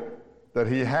glory that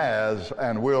he has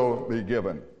and will be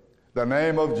given. The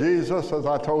name of Jesus, as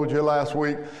I told you last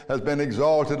week, has been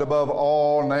exalted above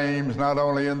all names, not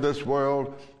only in this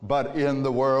world, but in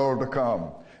the world to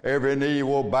come. Every knee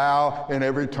will bow and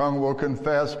every tongue will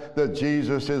confess that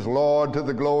Jesus is Lord to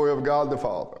the glory of God the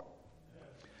Father.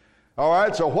 All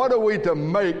right, so what are we to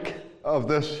make of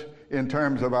this in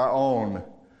terms of our own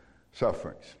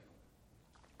sufferings?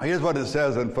 Here's what it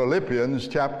says in Philippians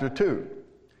chapter 2.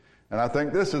 And I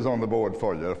think this is on the board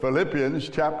for you. Philippians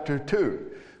chapter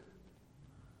 2.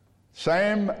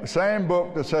 Same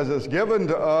book that says it's given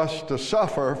to us to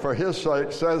suffer for his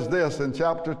sake says this in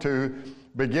chapter 2,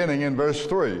 beginning in verse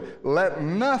 3. Let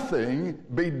nothing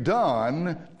be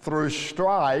done through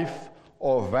strife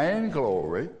or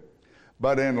vainglory,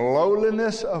 but in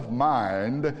lowliness of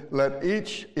mind, let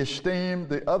each esteem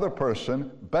the other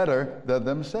person better than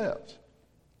themselves.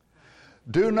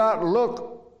 Do not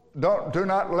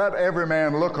let every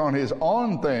man look on his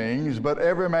own things, but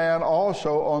every man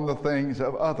also on the things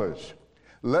of others.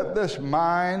 Let this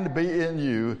mind be in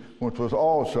you, which was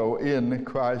also in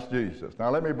Christ Jesus.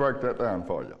 Now let me break that down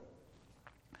for you.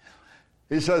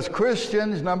 He says,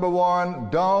 Christians, number one,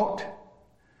 don't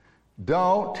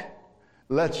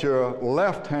let your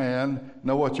left hand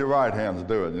know what your right hand's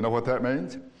doing. You know what that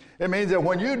means? It means that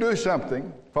when you do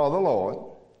something for the Lord,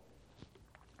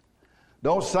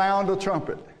 don't sound a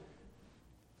trumpet.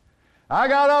 I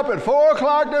got up at 4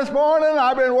 o'clock this morning.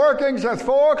 I've been working since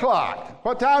 4 o'clock.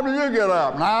 What time do you get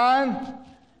up? 9?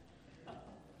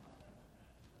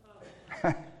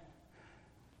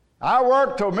 I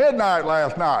worked till midnight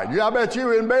last night. I bet you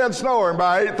were in bed snoring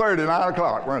by 8:30, 9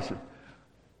 o'clock, weren't you?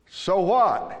 So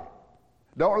what?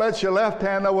 Don't let your left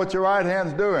hand know what your right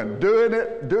hand's doing. Do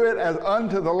it as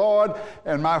unto the Lord,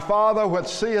 and my Father which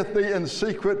seeth thee in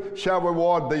secret shall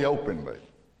reward thee openly.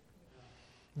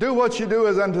 Do what you do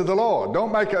as unto the Lord.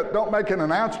 Don't make an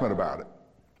announcement about it.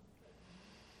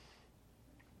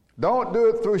 Don't do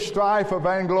it through strife or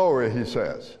vainglory, he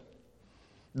says.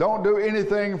 Don't do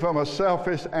anything from a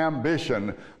selfish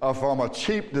ambition or from a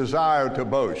cheap desire to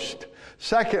boast.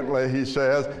 Secondly, he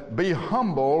says, be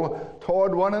humble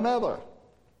toward one another.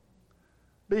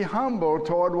 Be humble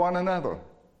toward one another.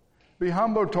 Be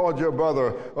humble toward your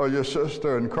brother or your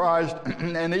sister in Christ,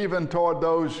 and even toward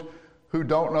those who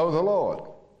don't know the Lord.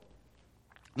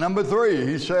 Number 3,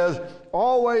 he says,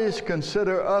 always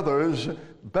consider others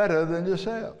better than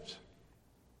yourselves.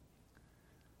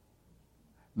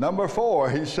 Number 4,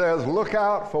 he says, look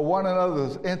out for one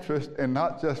another's interest and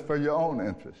not just for your own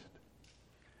interest.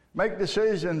 Make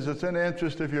decisions that's in the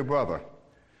interest of your brother.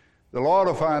 The Lord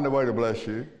will find a way to bless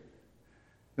you.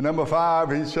 And number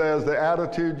 5, he says, the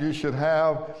attitude you should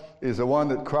have is the one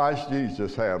that Christ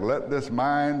Jesus had. Let this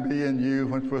mind be in you,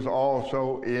 which was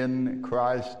also in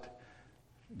Christ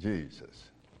Jesus.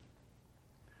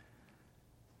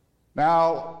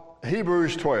 Now,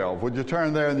 Hebrews 12. Would you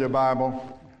turn there in your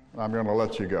Bible? I'm going to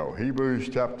let you go. Hebrews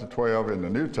chapter 12 in the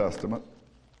New Testament.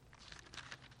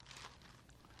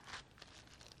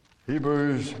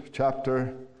 Hebrews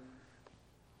chapter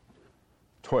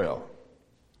 12.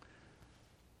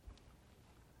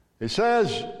 He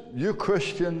says, you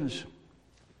Christians,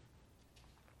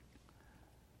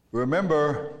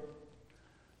 remember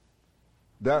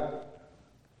that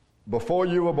before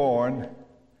you were born,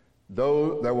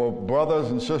 though there were brothers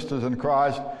and sisters in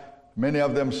Christ, many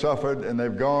of them suffered and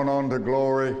they've gone on to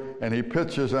glory, and he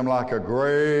pictures them like a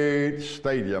great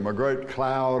stadium, a great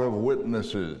cloud of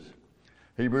witnesses.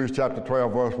 Hebrews chapter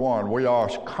 12, verse 1, we are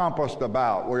compassed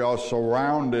about, we are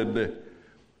surrounded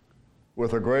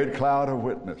with a great cloud of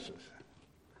witnesses.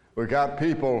 We've got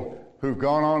people who've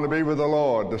gone on to be with the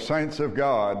Lord, the saints of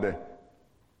God.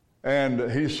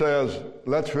 And he says,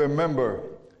 let's remember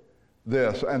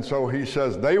this. And so he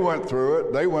says they went through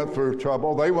it, they went through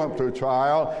trouble, they went through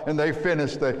trial, and they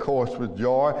finished their course with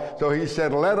joy. So he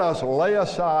said, let us lay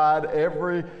aside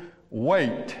every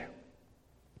weight.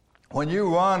 When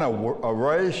you run a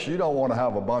race, you don't want to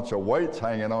have a bunch of weights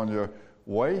hanging on your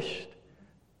waist.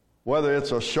 Whether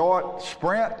it's a short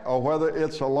sprint or whether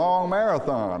it's a long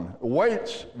marathon,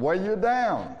 weights weigh you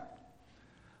down.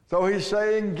 So he's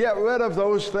saying, get rid of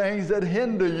those things that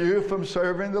hinder you from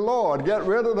serving the Lord. Get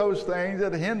rid of those things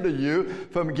that hinder you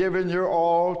from giving your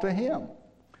all to him.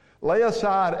 Lay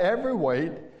aside every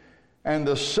weight and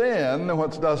the sin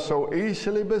which does so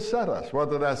easily beset us,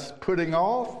 whether that's putting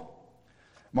off.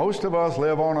 Most of us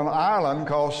live on an island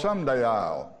called Someday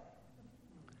I'll.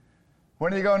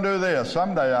 When are you going to do this?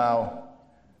 Someday I'll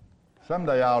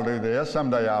do this.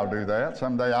 Someday I'll do that.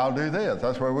 Someday I'll do this.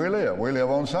 That's where we live. We live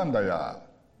on Someday I'll.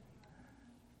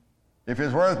 If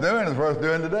it's worth doing, it's worth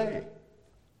doing today.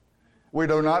 We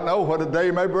do not know what a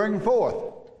day may bring forth.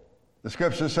 The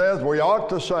scripture says we ought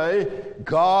to say,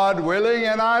 God willing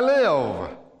and I live,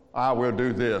 I will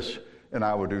do this and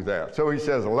I will do that. So he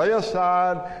says, lay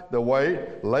aside the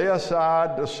weight, lay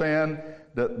aside the sin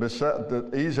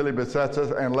that easily besets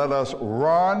us, and let us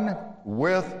run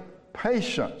with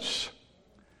patience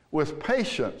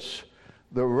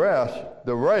the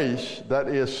race that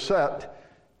is set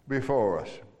before us.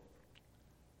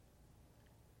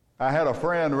 I had a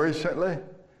friend recently,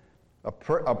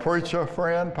 a preacher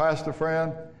friend, pastor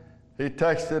friend. He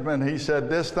texted me and he said,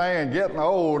 this thing of getting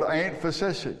old ain't for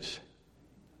sissies.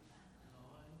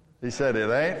 He said,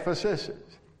 it ain't for sissies.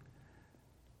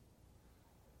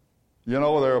 You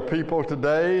know, there are people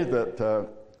today that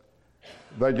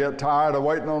they get tired of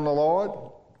waiting on the Lord.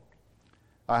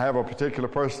 I have a particular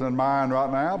person in mind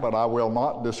right now, but I will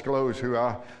not disclose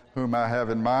whom I have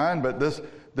in mind. But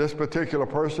this particular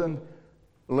person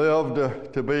lived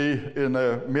to be in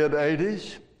the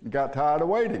mid-80s, got tired of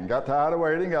waiting,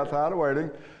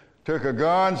 took a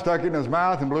gun, stuck it in his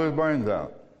mouth, and blew his brains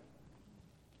out.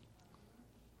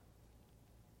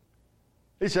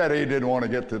 He said he didn't want to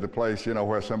get to the place,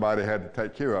 where somebody had to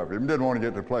take care of him. He didn't want to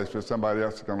get to the place where somebody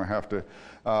else was going to have to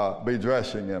be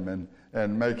dressing him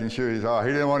and making sure he's all right.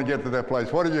 He didn't want to get to that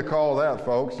place. What do you call that,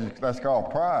 folks? That's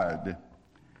called pride.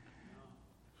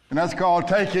 And that's called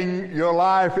taking your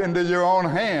life into your own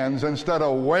hands instead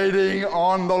of waiting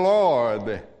on the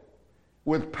Lord.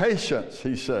 With patience,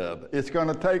 he said. It's going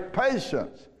to take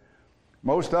patience.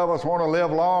 Most of us want to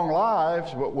live long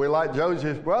lives, but we like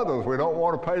Joseph's brothers. We don't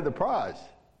want to pay the price.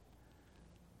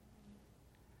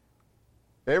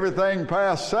 Everything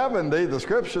past 70, the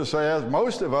scripture says,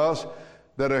 most of us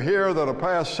that are here that are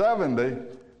past 70,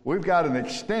 we've got an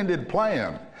extended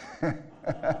plan.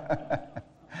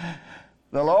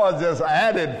 The Lord just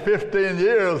added 15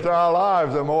 years to our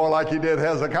lives or more like he did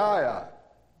Hezekiah.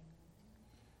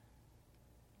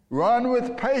 Run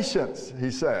with patience, he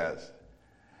says.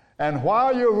 And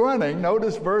while you're running,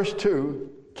 notice verse 2,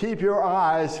 keep your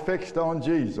eyes fixed on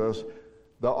Jesus,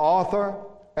 the author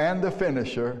and the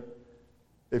finisher.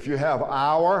 If you have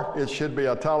our, it should be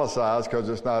italicized because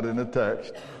it's not in the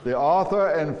text. The author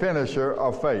and finisher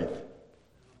of faith.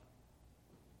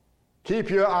 Keep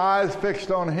your eyes fixed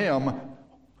on him.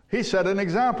 He set an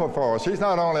example for us. He's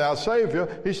not only our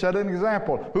Savior, he set an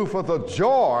example, who for the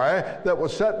joy that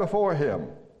was set before him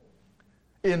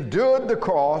endured the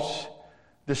cross,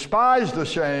 despised the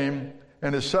shame,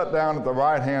 and is set down at the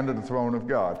right hand of the throne of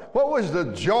God. What was the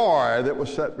joy that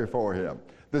was set before him?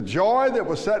 The joy that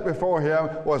was set before him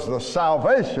was the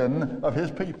salvation of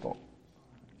his people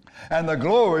and the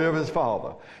glory of his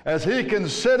Father. As he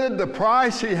considered the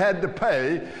price he had to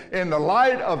pay in the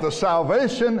light of the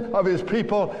salvation of his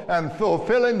people and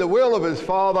fulfilling the will of his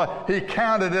Father, he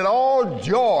counted it all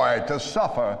joy to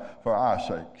suffer for our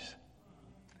sakes.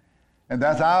 And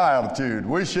that's our attitude.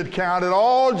 We should count it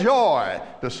all joy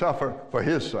to suffer for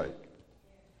His sake.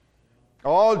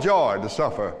 All joy to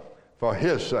suffer for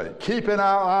His sake. Keeping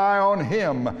our eye on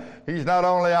Him. He's not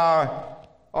only our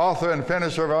author and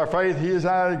finisher of our faith, He is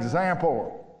our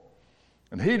example.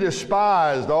 And He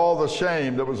despised all the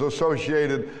shame that was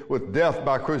associated with death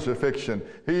by crucifixion.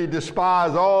 He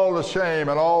despised all the shame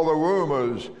and all the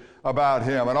rumors about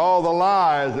Him and all the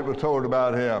lies that were told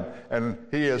about Him. And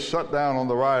He is sat down on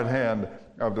the right hand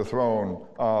of the throne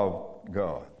of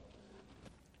God.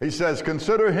 He says,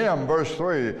 consider Him, verse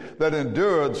 3, that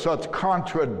endured such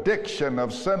contradiction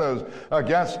of sinners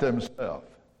against Himself,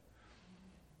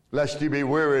 lest you be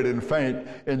wearied and faint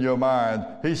in your mind.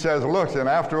 He says, look, and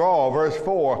after all, verse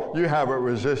 4, you haven't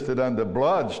resisted unto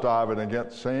blood striving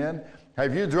against sin.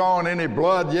 Have you drawn any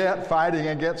blood yet fighting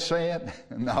against sin?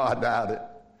 No, I doubt it.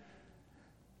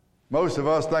 Most of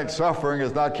us think suffering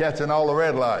is not catching all the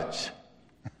red lights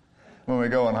when we're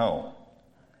going home.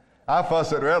 I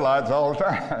fuss at red lights all the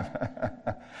time.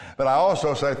 But I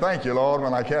also say, thank you, Lord,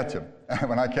 when I catch them,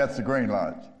 when I catch the green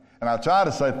lights. And I try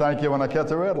to say thank you when I catch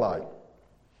the red light.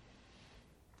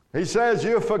 He says,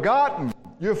 you've forgotten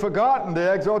the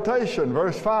exhortation,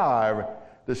 verse 5,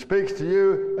 that speaks to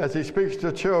you as He speaks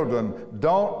to children.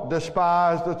 Don't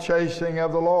despise the chastening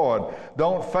of the Lord.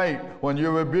 Don't faint when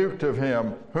you're rebuked of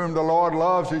Him. Whom the Lord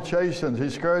loves, He chastens.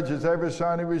 He scourges every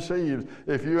son He receives.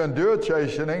 If you endure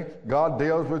chastening, God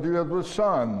deals with you as with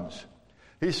sons.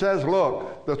 He says,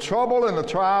 look, the trouble and the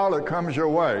trial that comes your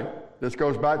way, this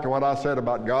goes back to what I said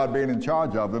about God being in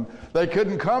charge of them, they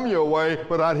couldn't come your way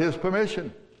without His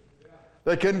permission.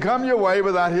 They couldn't come your way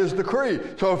without His decree.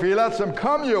 So if He lets them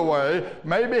come your way,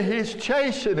 maybe He's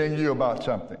chastening you about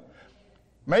something.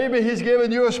 Maybe He's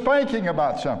giving you a spanking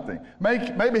about something.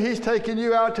 Maybe He's taking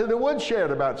you out to the woodshed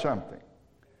about something.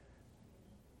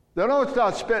 They don't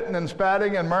start spitting and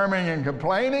spatting and murmuring and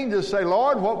complaining. Just say,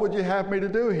 Lord, what would you have me to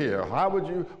do here?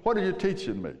 What are you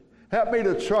teaching me? Help me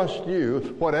to trust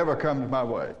you, whatever comes my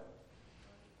way.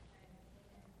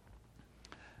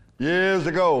 Years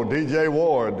ago, D.J.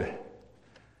 Ward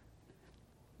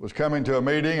was coming to a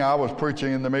meeting. I was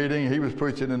preaching in the meeting. He was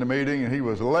preaching in the meeting, and he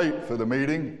was late for the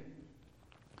meeting.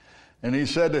 And he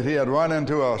said that he had run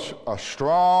into a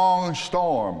strong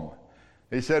storm.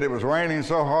 He said it was raining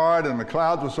so hard and the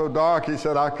clouds were so dark, he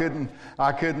said, I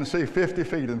couldn't see 50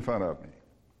 feet in front of me.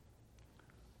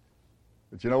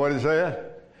 But you know what he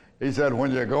said? He said,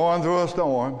 when you're going through a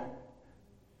storm,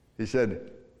 he said,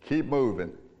 keep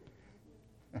moving.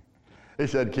 He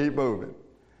said, keep moving.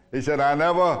 He said, I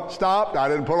never stopped. I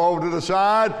didn't pull over to the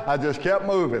side. I just kept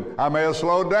moving. I may have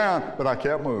slowed down, but I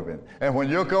kept moving. And when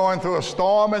you're going through a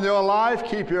storm in your life,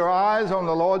 keep your eyes on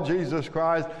the Lord Jesus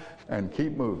Christ and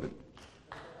keep moving.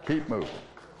 Keep moving.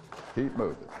 Keep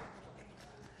moving.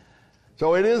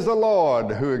 So it is the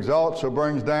Lord who exalts or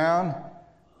brings down.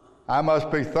 I must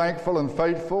be thankful and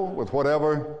faithful with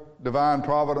whatever divine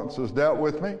providence has dealt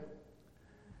with me.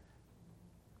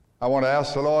 I want to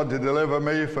ask the Lord to deliver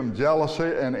me from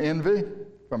jealousy and envy,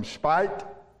 from spite.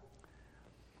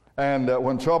 And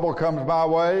when trouble comes my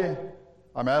way,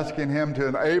 I'm asking Him to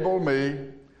enable me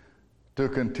to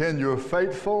continue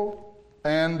faithful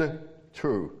and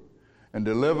true, and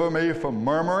deliver me from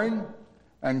murmuring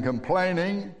and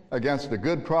complaining against the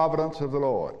good providence of the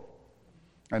Lord,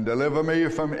 and deliver me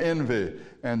from envy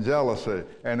and jealousy,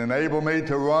 and enable me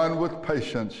to run with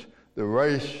patience the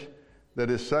race that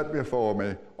is set before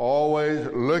me, always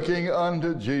looking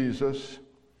unto Jesus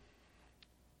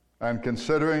and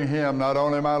considering Him not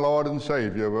only my Lord and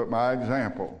Savior, but my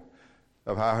example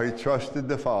of how He trusted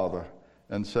the Father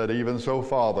and said, even so,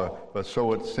 Father, but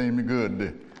so it seemed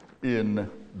good in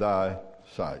Thy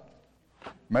sight.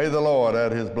 May the Lord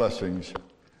add His blessings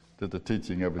to the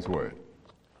teaching of His Word.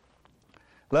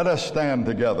 Let us stand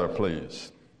together,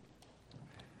 please.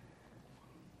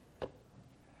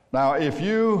 Now, if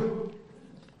you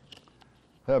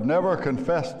have never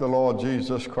confessed the Lord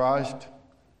Jesus Christ,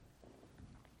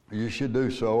 you should do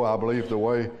so. I believe the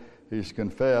way He's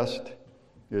confessed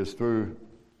is through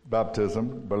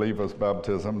baptism, believer's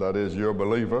baptism. That is, you're a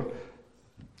believer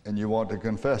and you want to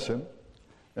confess Him.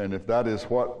 And if that is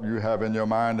what you have in your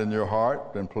mind and your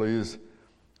heart, then please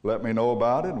let me know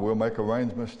about it, and we'll make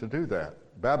arrangements to do that.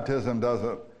 Baptism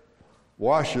doesn't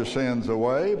wash your sins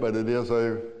away, but it is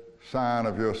a sign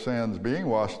of your sins being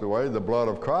washed away. The blood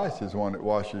of Christ is the one that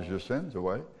washes your sins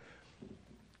away.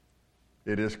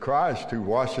 It is Christ who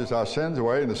washes our sins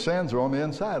away, and the sins are on the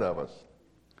inside of us.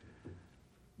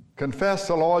 Confess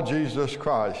the Lord Jesus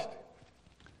Christ.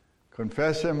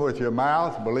 Confess Him with your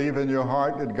mouth, believe in your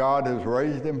heart that God has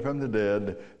raised Him from the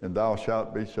dead, and thou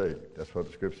shalt be saved. That's what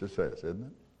the Scripture says, isn't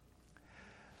it?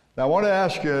 Now, I want to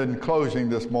ask you in closing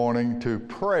this morning to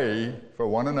pray for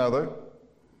one another.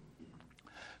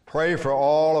 Pray for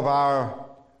all of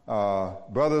our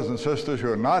brothers and sisters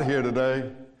who are not here today.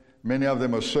 Many of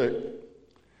them are sick.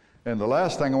 And the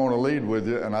last thing I want to lead with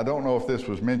you, and I don't know if this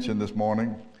was mentioned this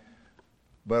morning,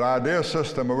 but our dear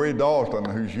sister Marie Dalton,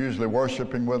 who's usually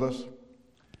worshiping with us,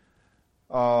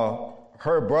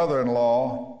 her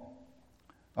brother-in-law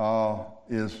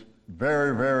is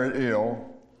very, very ill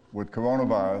with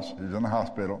coronavirus. He's in the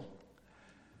hospital.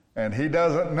 And he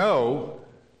doesn't know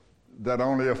that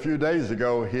only a few days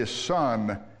ago his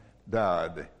son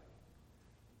died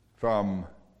from,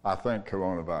 I think,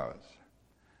 coronavirus.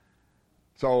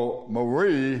 So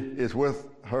Marie is with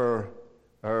her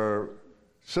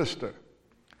sister.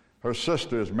 Her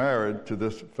sister is married to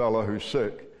this fellow who's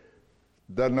sick.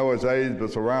 Doesn't know his age, but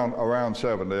it's around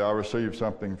 70. I received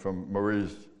something from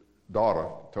Marie's daughter,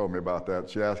 told me about that.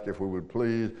 She asked if we would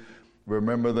please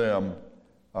remember them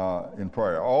in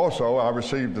prayer. Also, I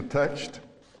received a text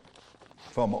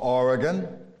from Oregon.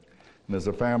 And there's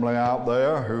a family out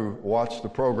there who watch the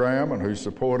program and who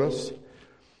support us.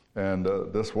 And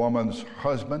this woman's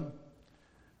husband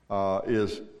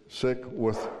is sick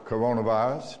with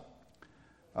coronavirus.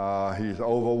 He's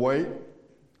overweight.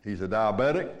 He's a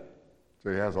diabetic.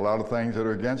 So he has a lot of things that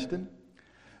are against him.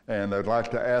 And I'd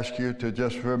like to ask you to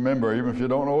just remember, even if you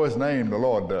don't know his name, the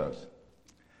Lord does.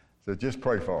 So just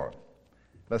pray for him.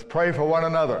 Let's pray for one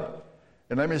another.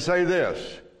 And let me say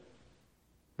this.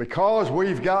 Because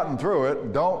we've gotten through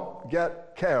it, don't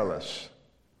get careless.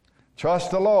 Trust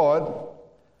the Lord,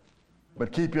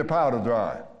 but keep your powder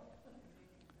dry.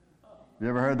 You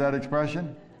ever heard that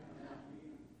expression?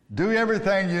 Do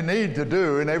everything you need to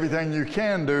do and everything you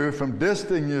can do from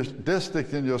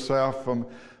distancing yourself from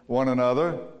one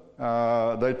another.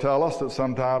 They tell us that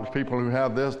sometimes people who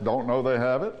have this don't know they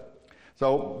have it.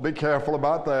 So be careful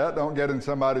about that. Don't get in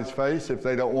somebody's face if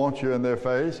they don't want you in their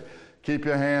face. Keep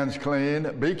your hands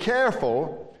clean. Be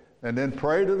careful, and then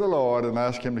pray to the Lord and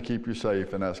ask Him to keep you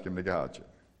safe and ask Him to guide you.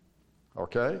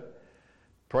 Okay?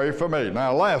 Pray for me.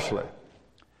 Now, lastly,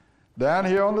 down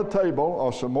here on the table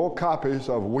are some more copies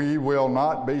of We Will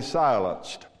Not Be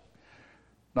Silenced.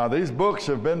 Now, these books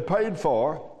have been paid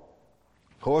for.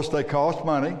 Of course, they cost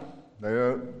money.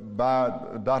 They're by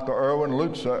Dr. Erwin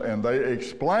Lutzer, and they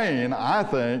explain, I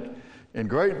think, in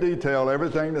great detail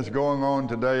everything that's going on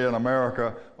today in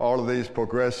America, all of these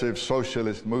progressive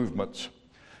socialist movements.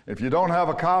 If you don't have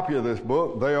a copy of this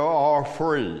book, they are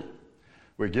free.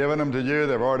 We're giving them to you.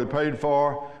 They've already paid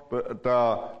for.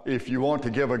 But if you want to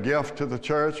give a gift to the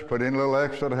church, put in a little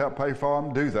extra to help pay for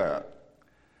them, do that.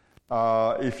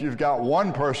 If you've got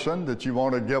one person that you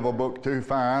want to give a book to,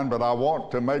 fine, but I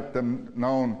want to make them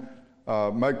known,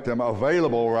 make them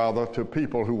available, rather, to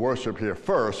people who worship here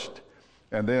first,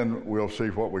 and then we'll see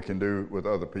what we can do with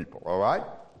other people, all right?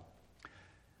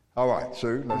 All right,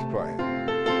 Sue, let's pray.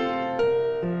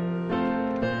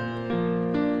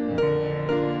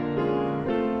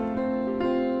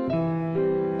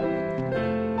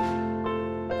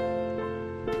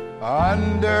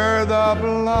 Under the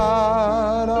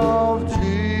blood of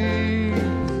Jesus,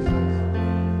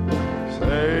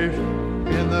 safe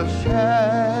in the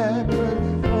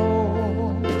shepherd's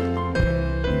fold,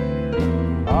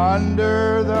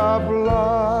 under the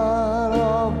blood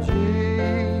of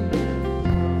Jesus,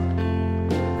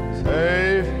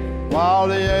 safe while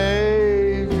the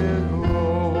ages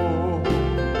roll,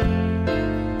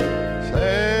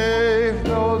 safe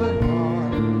though the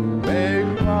dawn may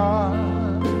cry,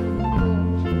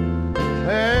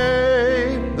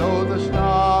 safe though the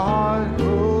stars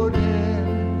go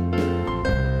dim,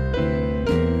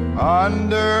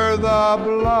 under the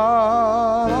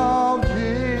blood of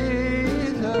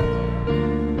Jesus,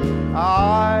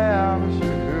 I am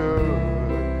secure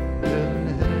in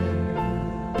Him.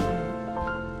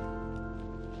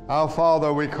 Our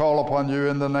Father, we call upon you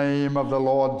in the name of the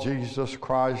Lord Jesus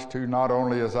Christ, who not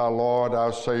only is our Lord,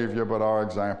 our Savior, but our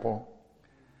example.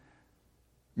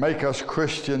 Make us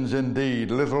Christians indeed,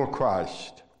 little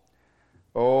Christ.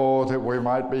 Oh, that we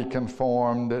might be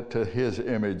conformed to His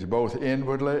image, both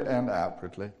inwardly and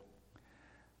outwardly.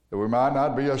 That we might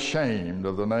not be ashamed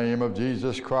of the name of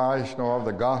Jesus Christ, nor of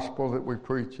the gospel that we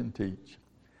preach and teach,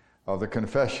 of the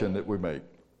confession that we make.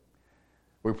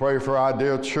 We pray for our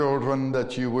dear children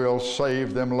that you will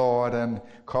save them, Lord, and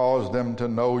cause them to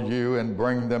know you and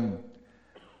bring them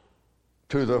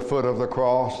to the foot of the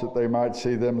cross, that they might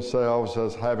see themselves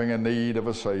as having a need of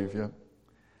a Savior.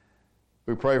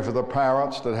 We pray for the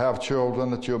parents that have children,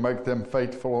 that you'll make them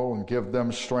faithful and give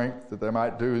them strength, that they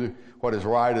might do what is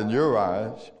right in your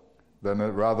eyes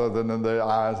rather than in the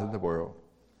eyes of the world.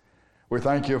 We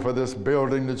thank you for this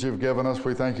building that you've given us.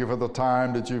 We thank you for the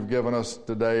time that you've given us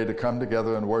today to come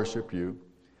together and worship you.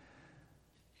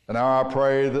 And now I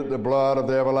pray that the blood of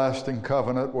the everlasting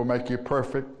covenant will make you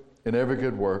perfect in every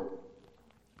good work,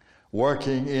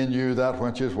 working in you that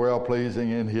which is well-pleasing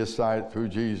in his sight through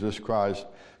Jesus Christ,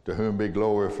 to whom be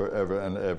glory forever and ever.